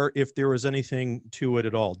or if there was anything to it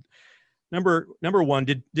at all. Number one,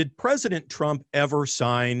 did President Trump ever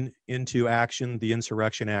sign into action the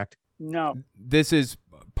Insurrection Act? No. This is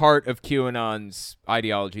part of QAnon's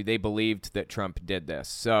ideology. They believed that Trump did this.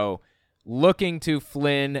 So looking to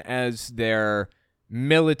Flynn as their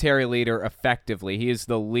military leader effectively, he is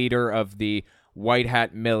the leader of the white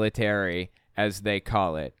hat military, as they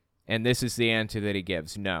call it. And this is the answer that he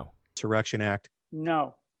gives. No. Insurrection Act?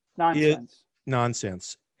 No. Nonsense.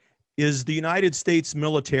 Nonsense. Is the United States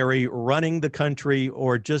military running the country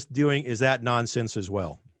or just is that nonsense as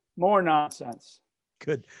well? More nonsense.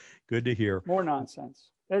 Good to hear. More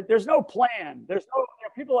nonsense. There's no plan. There's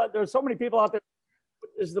so many people out there.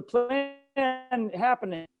 Is the plan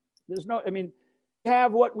happening? We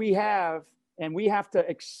have what we have, and we have to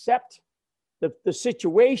accept the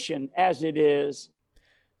situation as it is.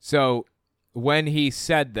 So when he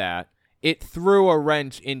said that, it threw a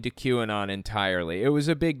wrench into QAnon entirely. It was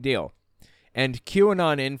a big deal. And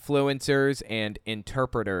QAnon influencers and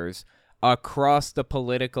interpreters across the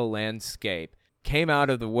political landscape came out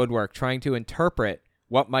of the woodwork trying to interpret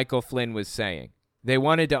what Michael Flynn was saying. They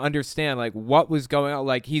wanted to understand, what was going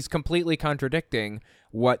on. He's completely contradicting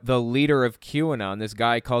what the leader of QAnon, this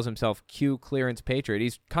guy calls himself Q Clearance Patriot,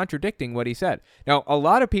 he's contradicting what he said. Now, a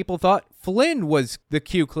lot of people thought Flynn was the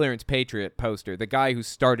Q Clearance Patriot poster, the guy who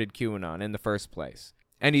started QAnon in the first place.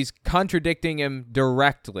 And he's contradicting him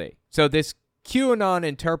directly. So this QAnon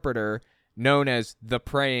interpreter, known as the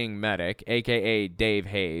Praying Medic, a.k.a. Dave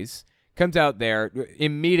Hayes, comes out there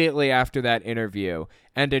immediately after that interview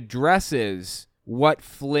and addresses what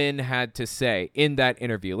Flynn had to say in that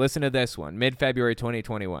interview. Listen to this one, mid-February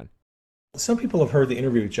 2021. Some people have heard the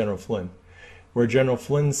interview with General Flynn, where General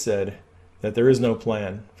Flynn said that there is no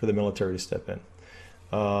plan for the military to step in.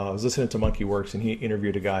 I was listening to Monkey Works, and he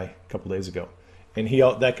interviewed a guy a couple days ago, and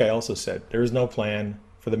that guy also said there is no plan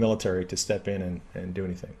for the military to step in and do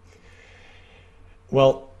anything.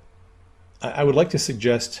 Well, I would like to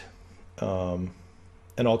suggest an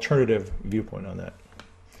alternative viewpoint on that.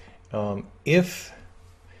 If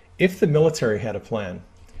the military had a plan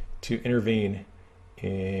to intervene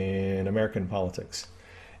in American politics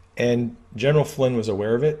and General Flynn was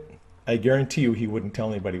aware of it, I guarantee you he wouldn't tell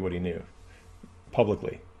anybody what he knew.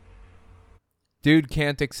 publicly. Dude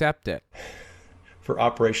can't accept it. For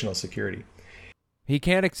operational security. He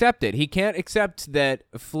can't accept it. He can't accept that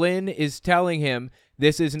Flynn is telling him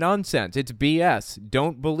this is nonsense. It's BS.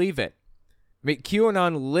 Don't believe it. I mean,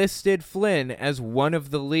 QAnon listed Flynn as one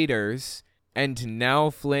of the leaders, and now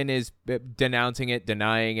Flynn is denouncing it,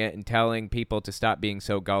 denying it, and telling people to stop being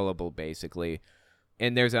so gullible, basically.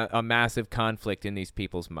 And there's a massive conflict in these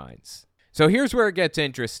people's minds. So here's where it gets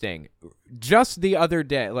interesting. Just the other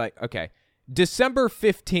day, December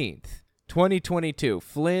 15th, 2022,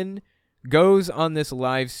 Flynn goes on this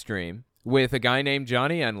live stream with a guy named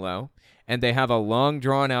Johnny Enlow, and they have a long,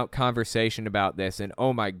 drawn-out conversation about this, and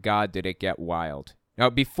oh my God, did it get wild. Now,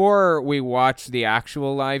 before we watch the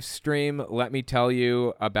actual live stream, let me tell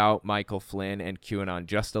you about Michael Flynn and QAnon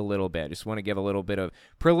just a little bit. I just want to give a little bit of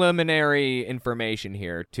preliminary information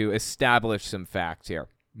here to establish some facts here.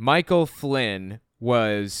 Michael Flynn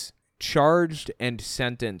was charged and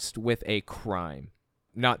sentenced with a crime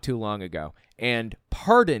not too long ago, and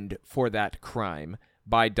pardoned for that crime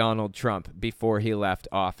by Donald Trump before he left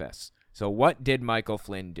office. So what did Michael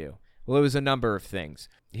Flynn do? Well, it was a number of things.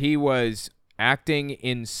 He was acting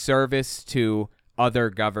in service to other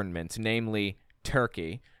governments, namely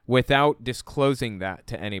Turkey, without disclosing that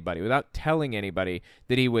to anybody, without telling anybody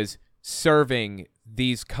that he was serving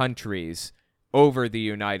these countries over the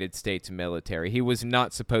United States military. He was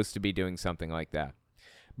not supposed to be doing something like that.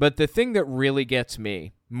 But the thing that really gets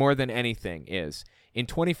me more than anything is, in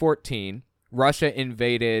 2014, Russia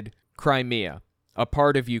invaded Crimea, a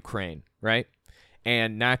part of Ukraine, right?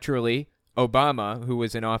 And naturally, Obama, who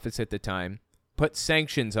was in office at the time, put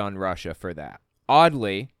sanctions on Russia for that.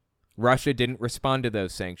 Oddly, Russia didn't respond to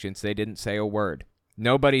those sanctions. They didn't say a word.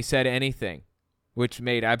 Nobody said anything, which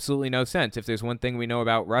made absolutely no sense. If there's one thing we know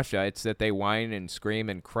about Russia, it's that they whine and scream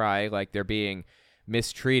and cry like they're being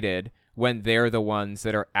mistreated when they're the ones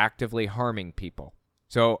that are actively harming people.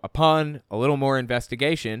 So upon a little more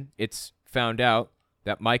investigation, it's found out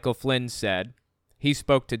that Michael Flynn said he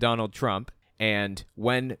spoke to Donald Trump, and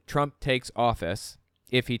when Trump takes office,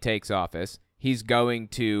 if he takes office, he's going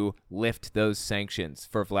to lift those sanctions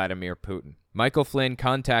for Vladimir Putin. Michael Flynn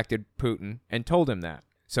contacted Putin and told him that.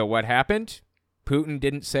 So what happened? Putin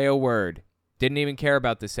didn't say a word, didn't even care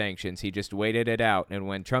about the sanctions. He just waited it out. And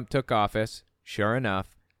when Trump took office, sure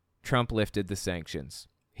enough, Trump lifted the sanctions.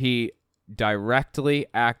 He directly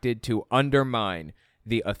acted to undermine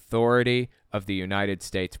the authority of the United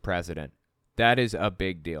States president. That is a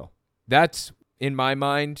big deal. That's, in my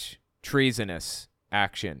mind, treasonous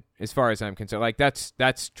action, as far as I'm concerned. Like,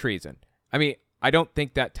 that's treason. I mean, I don't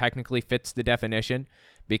think that technically fits the definition,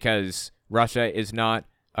 because Russia is not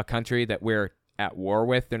a country that we're at war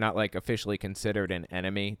with. They're not, like, officially considered an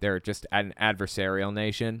enemy. They're just an adversarial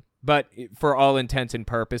nation. But for all intents and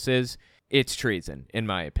purposes, it's treason, in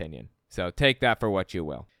my opinion. So take that for what you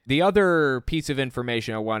will. The other piece of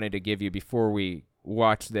information I wanted to give you before we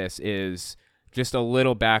watch this is just a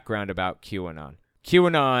little background about QAnon.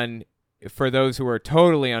 QAnon, for those who are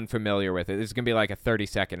totally unfamiliar with it, this is going to be like a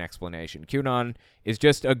 30-second explanation. QAnon is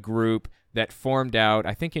just a group that formed out,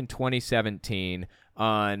 I think in 2017,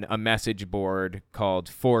 on a message board called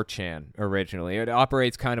 4chan originally. It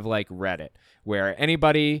operates kind of like Reddit, where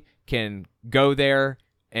anybody can go there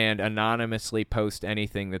and anonymously post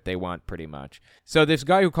anything that they want, pretty much. So this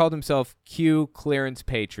guy who called himself Q Clearance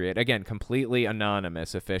Patriot, again, completely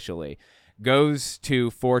anonymous officially, goes to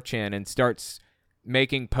 4chan and starts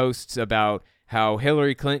making posts about how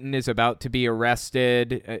Hillary Clinton is about to be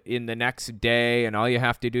arrested in the next day, and all you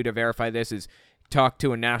have to do to verify this is talk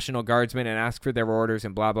to a National Guardsman and ask for their orders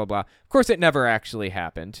and blah, blah, blah. Of course, it never actually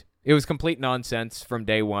happened. It was complete nonsense from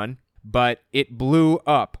day one, but it blew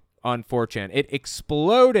up on 4chan. It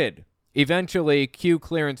exploded. Eventually, Q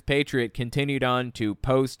Clearance Patriot continued on to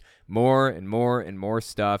post more and more and more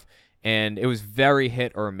stuff, and it was very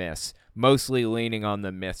hit or miss, mostly leaning on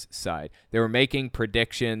the miss side. They were making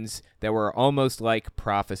predictions that were almost like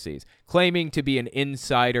prophecies, claiming to be an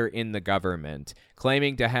insider in the government,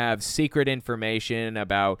 claiming to have secret information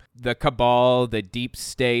about the cabal, the deep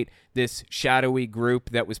state, this shadowy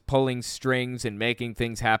group that was pulling strings and making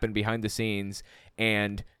things happen behind the scenes.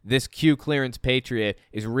 And this Q Clearance Patriot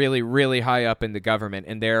is really, really high up in the government,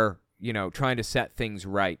 and they're, trying to set things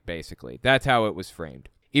right, basically. That's how it was framed.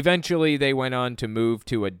 Eventually, they went on to move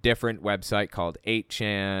to a different website called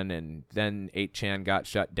 8chan, and then 8chan got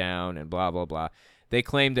shut down and blah, blah, blah. They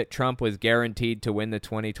claimed that Trump was guaranteed to win the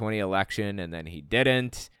 2020 election, and then he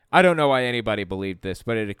didn't. I don't know why anybody believed this,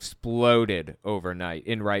 but it exploded overnight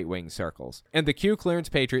in right-wing circles. And the Q Clearance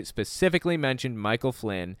Patriot specifically mentioned Michael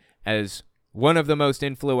Flynn as one of the most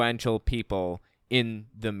influential people in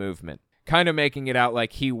the movement. kind of making it out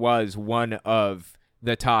like he was one of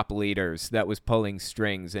the top leaders that was pulling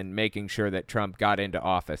strings and making sure that Trump got into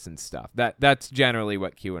office and stuff. That's generally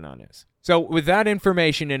what QAnon is. So with that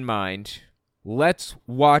information in mind, let's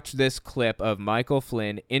watch this clip of Michael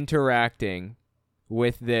Flynn interacting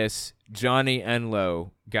with this Johnny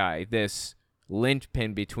Enlow guy, this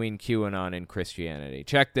linchpin between QAnon and Christianity.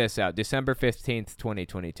 Check this out, December 15th,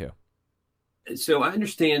 2022. So I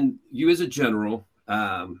understand you as a general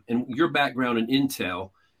and your background in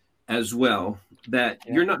intel as well, that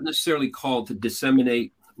you're not necessarily called to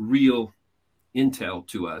disseminate real intel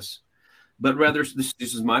to us, but rather, this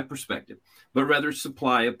is my perspective, but rather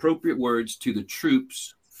supply appropriate words to the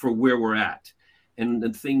troops for where we're at and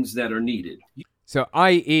the things that are needed. So,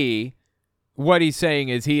 i.e., what he's saying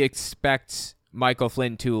is he expects Michael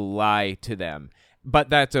Flynn to lie to them, but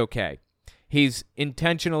that's okay. He's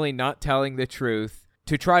intentionally not telling the truth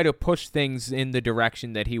to try to push things in the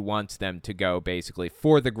direction that he wants them to go, basically,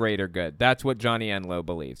 for the greater good. That's what Johnny Enlow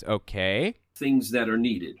believes. Okay? Things that are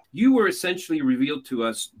needed. You were essentially revealed to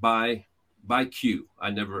us by Q. I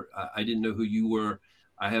didn't know who you were.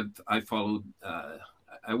 I followed,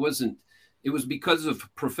 it was because of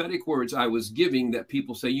prophetic words I was giving that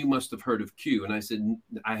people say, you must have heard of Q. And I said,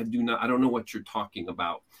 I don't know what you're talking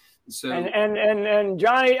about. So, and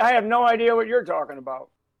Johnny, I have no idea what you're talking about.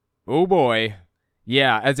 Oh boy.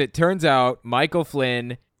 Yeah, as it turns out, Michael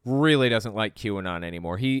Flynn really doesn't like QAnon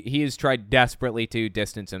anymore. He has tried desperately to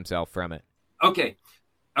distance himself from it. Okay.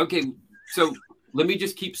 So let me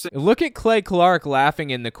just keep saying. Look at Clay Clark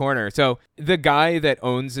laughing in the corner. So the guy that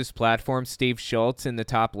owns this platform, Steve Schultz, in the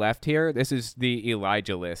top left here, this is the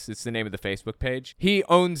Elijah List. It's the name of the Facebook page. He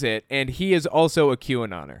owns it, and he is also a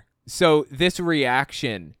QAnoner. So this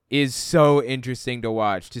reaction is so interesting to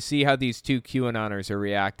watch, to see how these two QAnoners are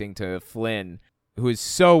reacting to Flynn, who is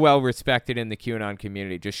so well respected in the QAnon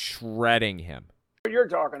community, just shredding him. What you're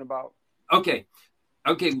talking about. Okay.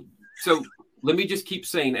 So let me just keep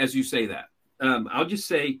saying as you say that. I'll just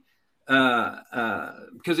say,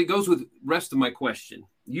 because it goes with the rest of my question.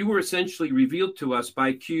 You were essentially revealed to us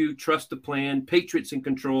by Q, trust the plan, patriots in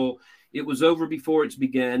control. It was over before it's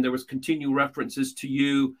began. There was continual references to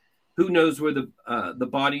you. Who knows where the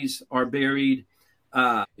bodies are buried?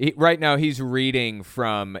 Right now, he's reading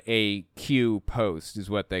from a Q post, is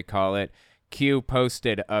what they call it. Q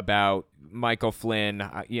posted about Michael Flynn,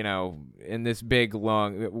 in this big,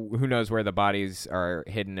 long, who knows where the bodies are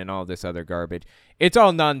hidden and all this other garbage. It's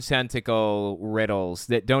all nonsensical riddles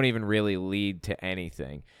that don't even really lead to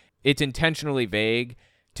anything. It's intentionally vague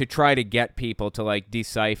to try to get people to,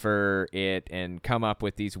 decipher it and come up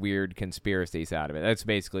with these weird conspiracies out of it. That's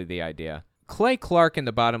basically the idea. Clay Clark in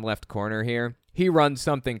the bottom left corner here, he runs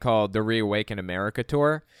something called the Reawaken America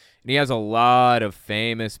Tour, and he has a lot of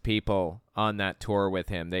famous people on that tour with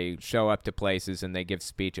him. They show up to places and they give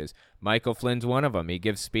speeches. Michael Flynn's one of them. He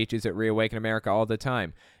gives speeches at Reawaken America all the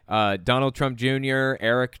time. Donald Trump Jr.,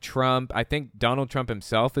 Eric Trump. I think Donald Trump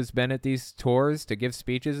himself has been at these tours to give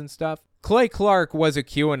speeches and stuff. Clay Clark was a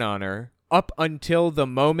QAnoner up until the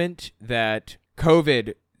moment that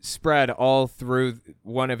COVID spread all through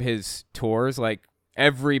one of his tours.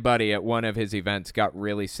 Everybody at one of his events got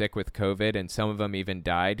really sick with COVID, and some of them even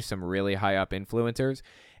died, some really high-up influencers.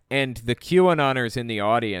 And the QAnoners in the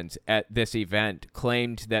audience at this event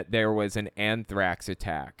claimed that there was an anthrax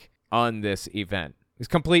attack on this event. It was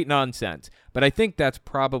complete nonsense. But I think that's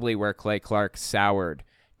probably where Clay Clark soured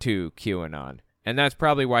to QAnon. And that's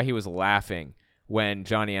probably why he was laughing when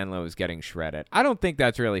Johnny Enlow was getting shredded. I don't think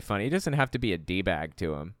that's really funny. He doesn't have to be a D-bag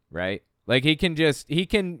to him, right? He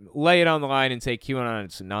can lay it on the line and say QAnon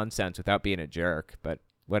is nonsense without being a jerk, but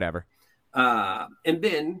whatever. And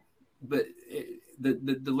then, but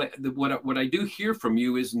what I do hear from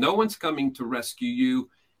you is no one's coming to rescue you.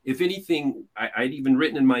 If anything, I'd even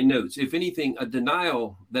written in my notes, if anything, a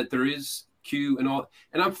denial that there is Q and all,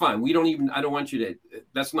 and I'm fine. I don't want you to,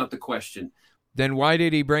 that's not the question. Then why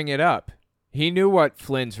did he bring it up? He knew what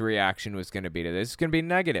Flynn's reaction was going to be to this. It's going to be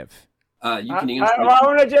negative. You can answer.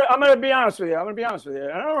 I'm going to be honest with you. I don't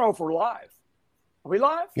know if we're live. Are we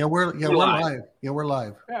live? Yeah, we're live. Yeah, we're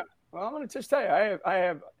live. Yeah. Well, I'm going to just tell you,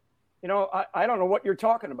 I don't know what you're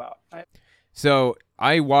talking about. So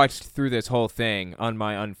I watched through this whole thing on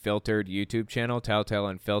my Unfiltered YouTube channel, Telltale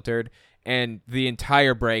Unfiltered, and the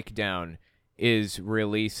entire breakdown is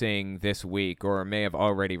releasing this week, or may have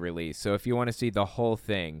already released. So if you want to see the whole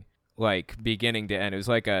thing, beginning to end, it was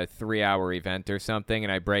a 3-hour event or something,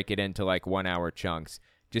 and I break it into 1 hour chunks.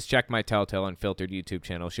 Just check my Telltale Unfiltered YouTube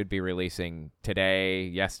channel. Should be releasing today,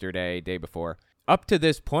 yesterday, day before. Up to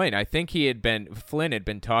this point, I think Flynn had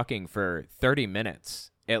been talking for 30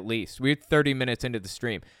 minutes. at least. We're 30 minutes into the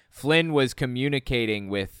stream. Flynn was communicating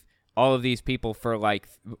with all of these people for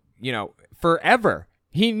forever.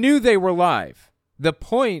 He knew they were live. The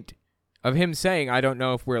point of him saying, I don't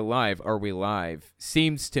know if we're live, are we live,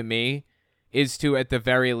 seems to me is to at the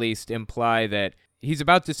very least imply that he's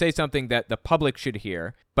about to say something that the public should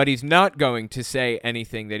hear, but he's not going to say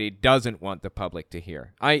anything that he doesn't want the public to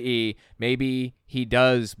hear, i.e., maybe he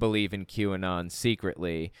does believe in QAnon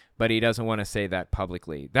secretly, but he doesn't want to say that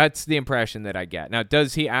publicly. That's the impression that I get. Now,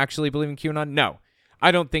 does he actually believe in QAnon? No.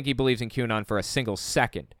 I don't think he believes in QAnon for a single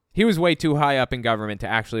second. He was way too high up in government to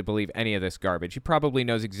actually believe any of this garbage. He probably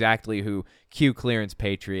knows exactly who Q Clearance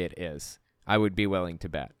Patriot is. I would be willing to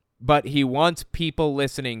bet. But he wants people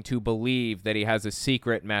listening to believe that he has a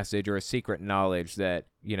secret message or a secret knowledge that,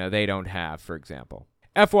 they don't have, for example.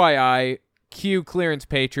 FYI, Q Clearance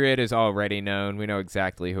Patriot is already known. We know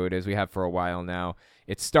exactly who it is. We have for a while now.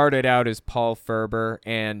 It started out as Paul Ferber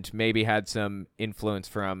and maybe had some influence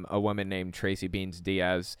from a woman named Tracy Beans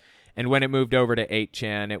Diaz. And when it moved over to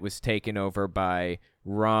 8chan, it was taken over by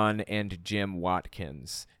Ron and Jim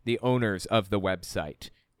Watkins, the owners of the website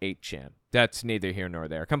 8chan. That's neither here nor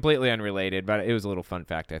there. Completely unrelated, but it was a little fun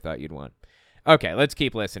fact I thought you'd want. Okay, let's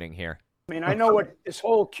keep listening here. I mean, I know what this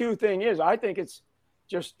whole Q thing is. I think it's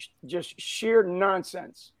just sheer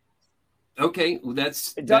nonsense. Okay, well,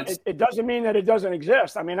 it doesn't mean that it doesn't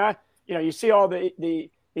exist. I mean, you see all the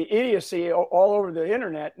idiocy all over the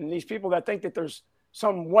internet, and these people that think that there's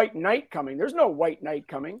some white knight coming. There's no white knight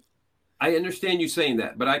coming. I understand you saying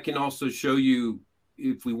that, but I can also show you,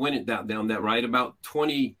 if we went down that right, about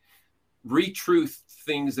 20 retruth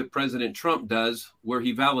things that President Trump does where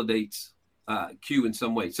he validates Q in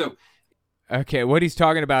some way. So, okay, what he's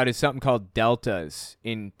talking about is something called deltas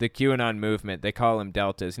in the QAnon movement. They call them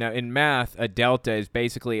deltas. Now, in math, a delta is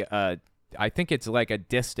basically I think it's like a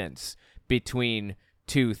distance between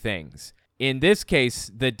two things. In this case,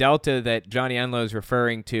 the delta that Johnny Enlow is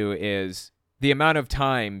referring to is the amount of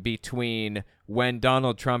time between when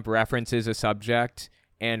Donald Trump references a subject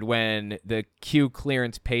and when the Q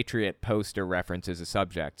Clearance Patriot poster references a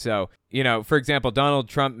subject. So, for example, Donald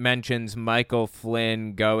Trump mentions Michael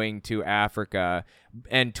Flynn going to Africa,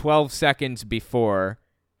 and 12 seconds before,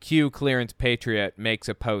 Q Clearance Patriot makes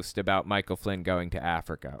a post about Michael Flynn going to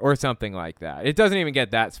Africa, or something like that. It doesn't even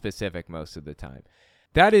get that specific most of the time.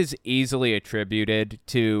 That is easily attributed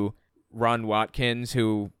to Ron Watkins,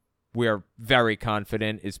 who we're very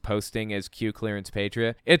confident is posting as Q Clearance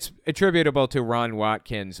Patriot. It's attributable to Ron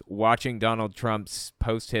Watkins watching Donald Trump's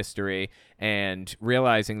post history and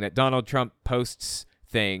realizing that Donald Trump posts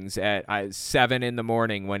things at 7 in the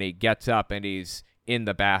morning when he gets up and he's in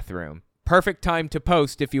the bathroom. Perfect time to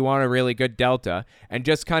post if you want a really good delta, and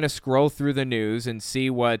just kind of scroll through the news and see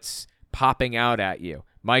what's popping out at you.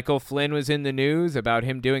 Michael Flynn was in the news about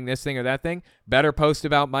him doing this thing or that thing. Better post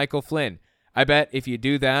about Michael Flynn. I bet if you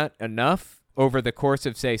do that enough over the course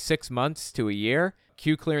of, say, 6 months to a year,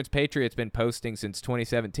 Q Clearance Patriot's been posting since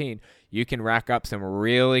 2017, you can rack up some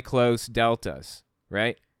really close deltas,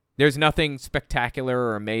 right? There's nothing spectacular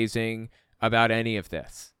or amazing about any of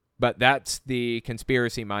this, but that's the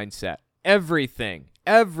conspiracy mindset. Everything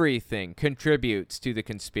contributes to the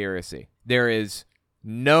conspiracy. There is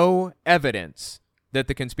no evidence that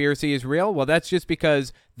the conspiracy is real. Well, that's just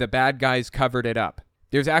because the bad guys covered it up.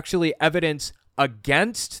 There's actually evidence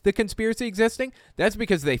against the conspiracy existing. That's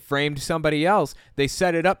because they framed somebody else. They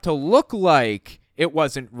set it up to look like it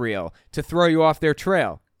wasn't real, to throw you off their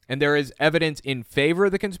trail. And there is evidence in favor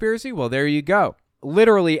of the conspiracy. Well, there you go.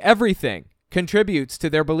 Literally everything contributes to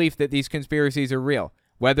their belief that these conspiracies are real,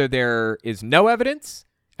 whether there is no evidence,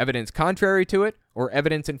 evidence contrary to it, or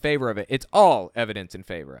evidence in favor of it. It's all evidence in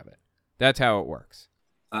favor of it. That's how it works.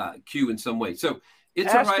 Q in some way. So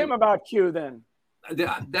it's ask him about Q then.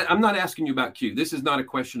 I'm not asking you about Q. This is not a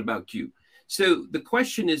question about Q. So the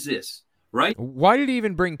question is this, right? Why did he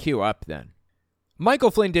even bring Q up then?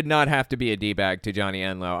 Michael Flynn did not have to be a D-bag to Johnny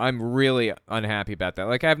Enlow. I'm really unhappy about that.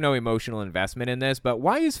 Like, I have no emotional investment in this, but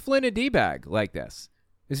why is Flynn a D-bag like this?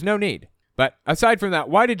 There's no need. But aside from that,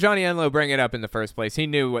 why did Johnny Enlow bring it up in the first place? He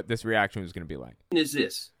knew what this reaction was going to be like. Is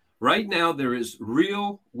this. Right now, there is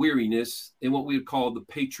real weariness in what we would call the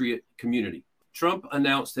patriot community. Trump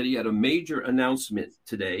announced that he had a major announcement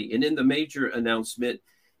today. And in the major announcement,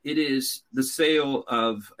 it is the sale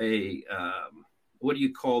of a, what do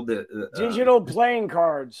you call the? Digital playing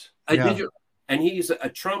cards. Digital, and he's a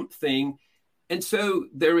Trump thing. And so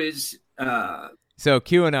there is. So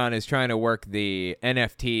QAnon is trying to work the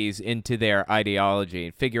NFTs into their ideology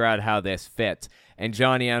and figure out how this fits. And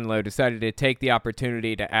Johnny Enlow decided to take the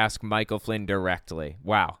opportunity to ask Michael Flynn directly.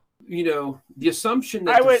 Wow. The assumption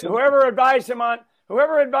that whoever advised him on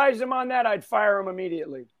Whoever advised him on that, I'd fire him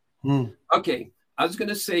immediately. Okay. I was going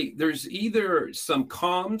to say there's either some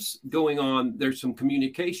comms going on, there's some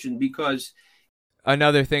communication, because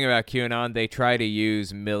another thing about QAnon, they try to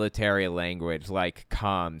use military language like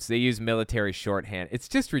comms. They use military shorthand. It's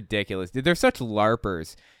just ridiculous. Dude, they're such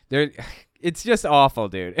LARPers. It's just awful,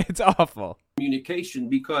 dude. It's awful. Communication,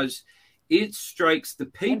 because it strikes the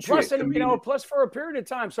patriot community. Plus for a period of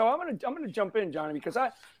time. So I'm gonna jump in, Johnny, because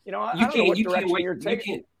I don't know what direction you're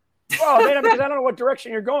taking. Well, because I don't know what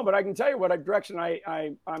direction you're going, but I can tell you what direction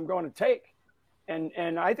I'm going to take.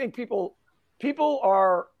 And I think people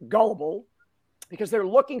are gullible because they're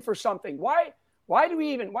looking for something. Why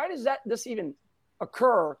does this even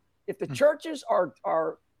occur if the churches are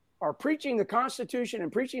preaching the Constitution and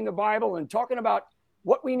preaching the Bible and talking about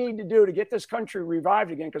what we need to do to get this country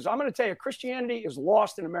revived again? Because I'm going to tell you, Christianity is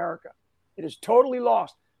lost in America. It is totally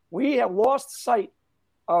lost. We have lost sight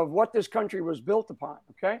of what this country was built upon.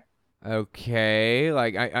 Okay,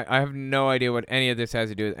 like I have no idea what any of this has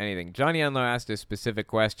to do with anything. Johnny Enlow asked a specific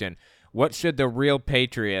question. What should the real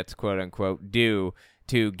patriots, quote unquote, do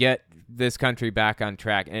to get this country back on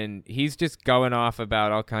track? And he's just going off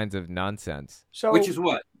about all kinds of nonsense. Which is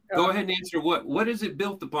what? Go ahead and answer what. What is it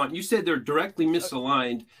built upon? You said they're directly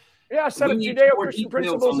misaligned. Yeah, a set of Judeo-Christian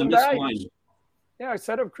principles and values. Yeah, a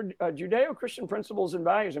set of Judeo-Christian principles and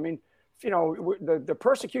values. I mean, the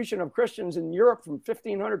persecution of Christians in Europe from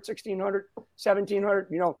 1500, 1600,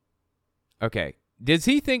 1700, Okay. Does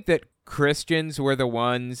he think that Christians were the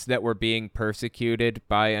ones that were being persecuted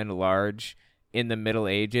by and large in the Middle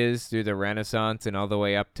Ages through the Renaissance and all the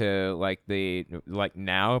way up to like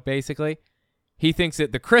now, basically? He thinks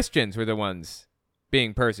that the Christians were the ones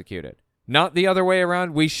being persecuted, not the other way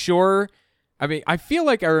around. I feel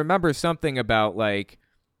like I remember something about like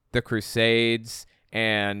the Crusades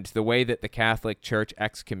and the way that the Catholic Church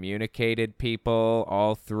excommunicated people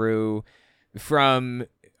all through from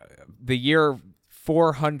the year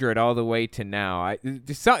 400 all the way to now.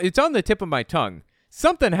 It's on the tip of my tongue.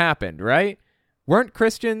 Something happened, right? Weren't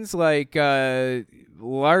Christians largely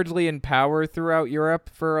in power throughout Europe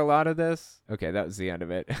for a lot of this? Okay, that was the end of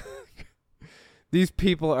it. These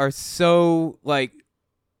people are so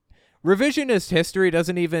revisionist history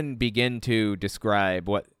doesn't even begin to describe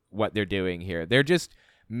what they're doing here. They're just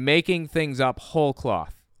making things up whole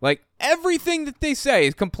cloth. Like everything that they say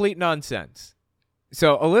is complete nonsense.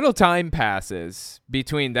 So a little time passes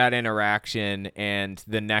between that interaction and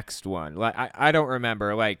the next one. Like I don't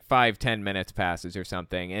remember, 5-10 minutes passes or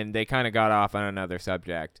something, and they kind of got off on another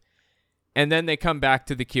subject. And then they come back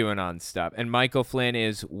to the QAnon stuff, and Michael Flynn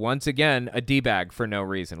is once again a D-bag for no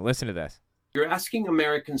reason. Listen to this. You're asking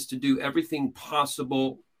Americans to do everything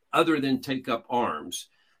possible other than take up arms.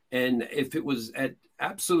 And if it was at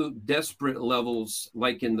absolute desperate levels,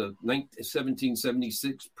 like in the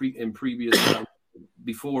 1776 and previous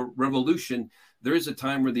before revolution, there is a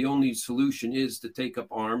time where the only solution is to take up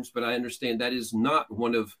arms. But I understand that is not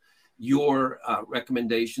one of your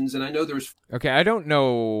recommendations. And I know there's... Okay, I don't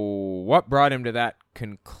know what brought him to that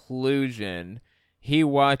conclusion. He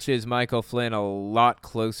watches Michael Flynn a lot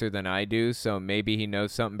closer than I do, so maybe he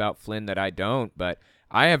knows something about Flynn that I don't. But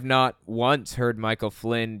I have not once heard Michael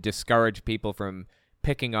Flynn discourage people from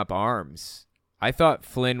picking up arms. I thought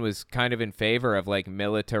Flynn was kind of in favor of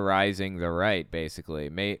militarizing the right, basically.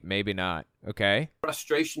 Maybe not. Okay.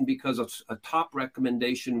 Frustration because a top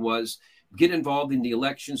recommendation was get involved in the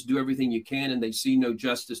elections, do everything you can, and they see no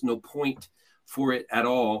justice, no point for it at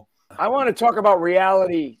all. I want to talk about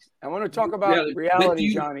reality. I want to talk about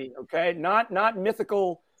reality, Johnny. Okay, not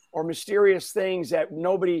mythical or mysterious things that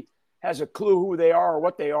nobody has a clue who they are or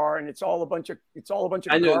what they are, and it's all a bunch of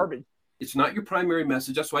garbage. It's not your primary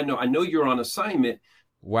message. That's why I know you're on assignment.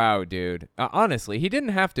 Wow, dude. Honestly, he didn't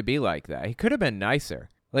have to be like that. He could have been nicer.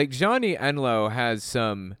 Johnny Enlow has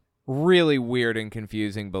some really weird and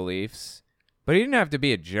confusing beliefs, but he didn't have to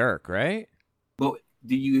be a jerk, right? But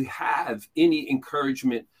do you have any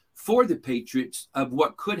encouragement for the Patriots of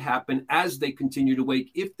what could happen as they continue to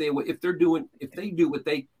wake if they do what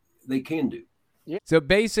they can do? Yeah. So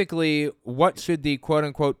basically, what should the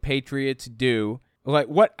quote-unquote Patriots do?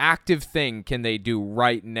 What active thing can they do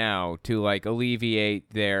right now to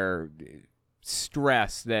alleviate their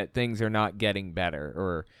stress that things are not getting better?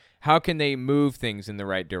 Or how can they move things in the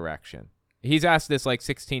right direction? He's asked this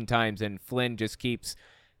 16 times, and Flynn just keeps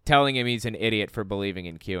telling him he's an idiot for believing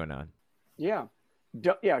in QAnon. Yeah.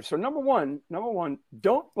 So number one,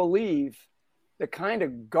 don't believe the kind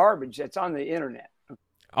of garbage that's on the internet.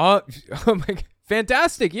 Oh my God.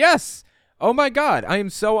 Fantastic. Yes. Oh my God. I am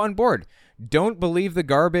so on board. Don't believe the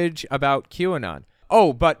garbage about QAnon.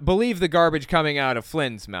 Oh, but believe the garbage coming out of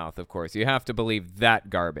Flynn's mouth, of course. You have to believe that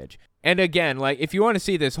garbage. And again, like, if you want to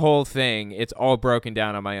see this whole thing, it's all broken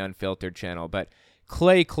down on my Unfiltered channel. But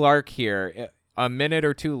Clay Clark here, a minute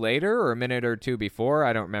or two later, or a minute or two before,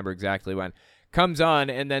 I don't remember exactly when, comes on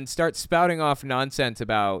and then starts spouting off nonsense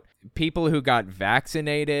about people who got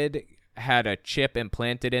vaccinated, had a chip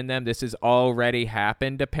implanted in them. This has already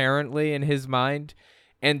happened, apparently, in his mind.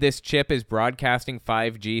 And this chip is broadcasting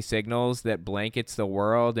 5G signals that blankets the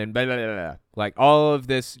world and blah, blah, blah, blah. Like, all of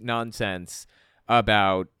this nonsense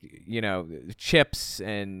about, you know, chips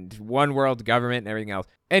and one world government and everything else.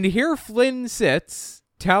 And here Flynn sits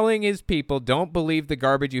telling his people, don't believe the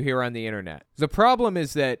garbage you hear on the internet. The problem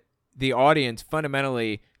is that the audience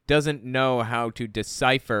fundamentally doesn't know how to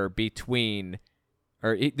decipher between,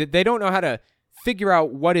 or they don't know how to figure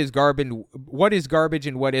out what is garbage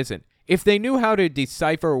and what isn't. If they knew how to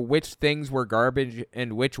decipher which things were garbage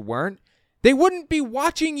and which weren't, they wouldn't be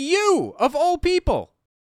watching you, of all people.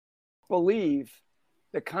 Believe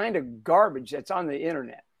the kind of garbage that's on the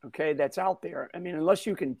internet, okay, that's out there. I mean, unless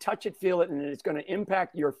you can touch it, feel it, and it's going to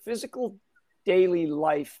impact your physical daily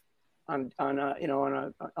life in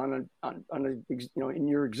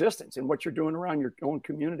your existence and what you're doing around your own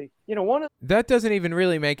community. You know, that doesn't even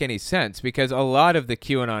really make any sense, because a lot of the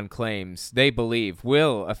QAnon claims they believe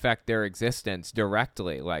will affect their existence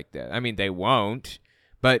directly like that. I mean, they won't,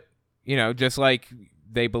 but, you know, just like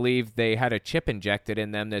they believe they had a chip injected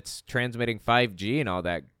in them that's transmitting 5G and all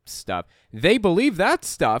that stuff. They believe that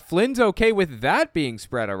stuff. Flynn's okay with that being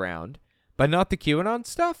spread around, but not the QAnon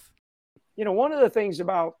stuff. You know, one of the things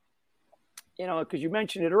about, you know, because you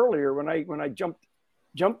mentioned it earlier when I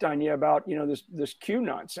jumped on you about, you know, this Q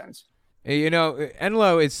nonsense. You know,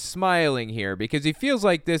 Enlow is smiling here because he feels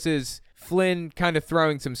like this is Flynn kind of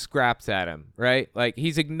throwing some scraps at him, right? Like,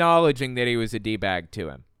 he's acknowledging that he was a D-bag to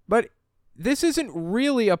him. But this isn't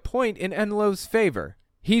really a point in Enlow's favor.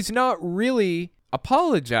 He's not really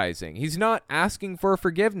apologizing. He's not asking for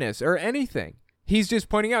forgiveness or anything. He's just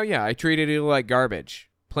pointing out, yeah, I treated it like garbage.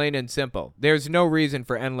 Plain and simple. There's no reason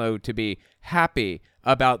for Enlow to be happy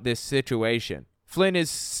about this situation. Flynn is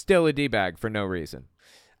still a D-bag for no reason.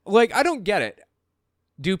 Like, I don't get it.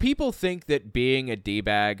 Do people think that being a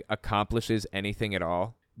D-bag accomplishes anything at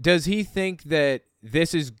all? Does he think that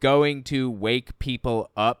this is going to wake people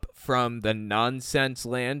up from the nonsense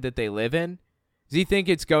land that they live in? Does he think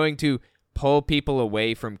it's going to pull people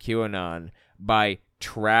away from QAnon by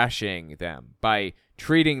trashing them, by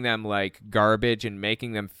treating them like garbage and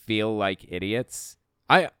making them feel like idiots?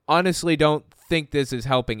 I honestly don't think this is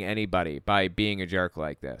helping anybody by being a jerk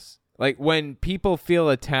like this. Like, when people feel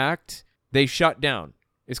attacked, they shut down.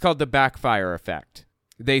 It's called the backfire effect.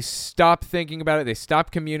 They stop thinking about it. They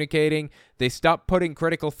stop communicating. They stop putting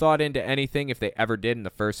critical thought into anything if they ever did in the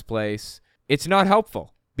first place. It's not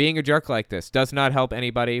helpful. Being a jerk like this does not help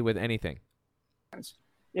anybody with anything.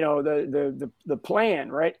 You know, the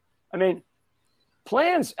plan, right? I mean,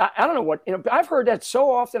 plans, I don't know what, you know, I've heard that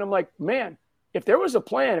so often. I'm like, man, if there was a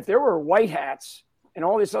plan, if there were white hats and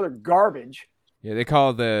all this other garbage. Yeah, they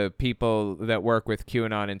call the people that work with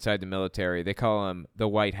QAnon inside the military, they call them the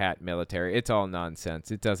white hat military. It's all nonsense.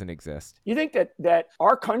 It doesn't exist. You think that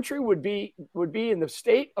our country would be in the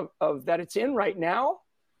state of that it's in right now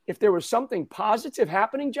if there was something positive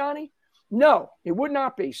happening, Johnny? No, it would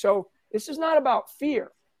not be. So this is not about fear.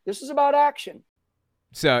 This is about action.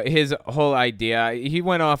 So his whole idea, he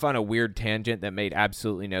went off on a weird tangent that made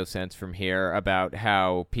absolutely no sense from here about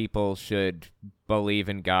how people should believe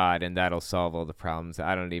in God and that'll solve all the problems.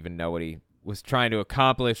 I don't even know what he was trying to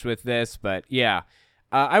accomplish with this, but yeah.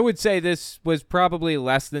 I would say this was probably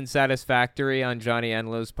less than satisfactory on Johnny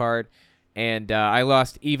Enlow's part, and I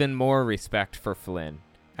lost even more respect for Flynn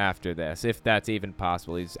after this, if that's even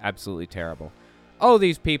possible. He's absolutely terrible. All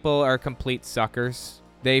these people are complete suckers.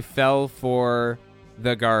 They fell for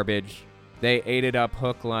the garbage. They ate it up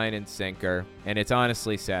hook, line, and sinker, and it's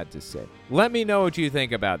honestly sad to see. Let me know what you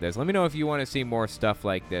think about this. Let me know if you want to see more stuff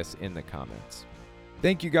like this in the comments.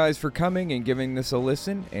 Thank you guys for coming and giving this a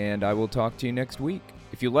listen, and I will talk to you next week.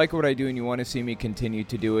 If you like what I do and you want to see me continue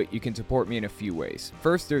to do it, you can support me in a few ways.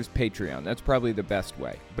 First, there's Patreon. That's probably the best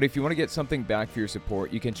way. But if you want to get something back for your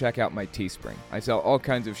support, you can check out my Teespring. I sell all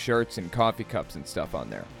kinds of shirts and coffee cups and stuff on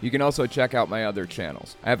there. You can also check out my other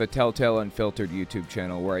channels. I have a Telltale Unfiltered YouTube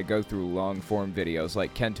channel where I go through long-form videos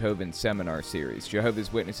like Kent Hovind's seminar series,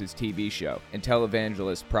 Jehovah's Witnesses TV show, and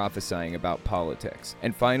televangelists prophesying about politics.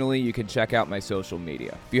 And finally, you can check out my social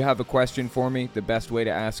media. If you have a question for me, the best way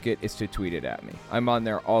to ask it is to tweet it at me. I'm on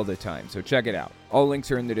there all the time, so check it out. All links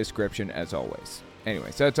are in the description as always.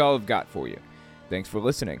 Anyways, that's all I've got for you. Thanks for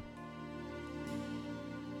listening.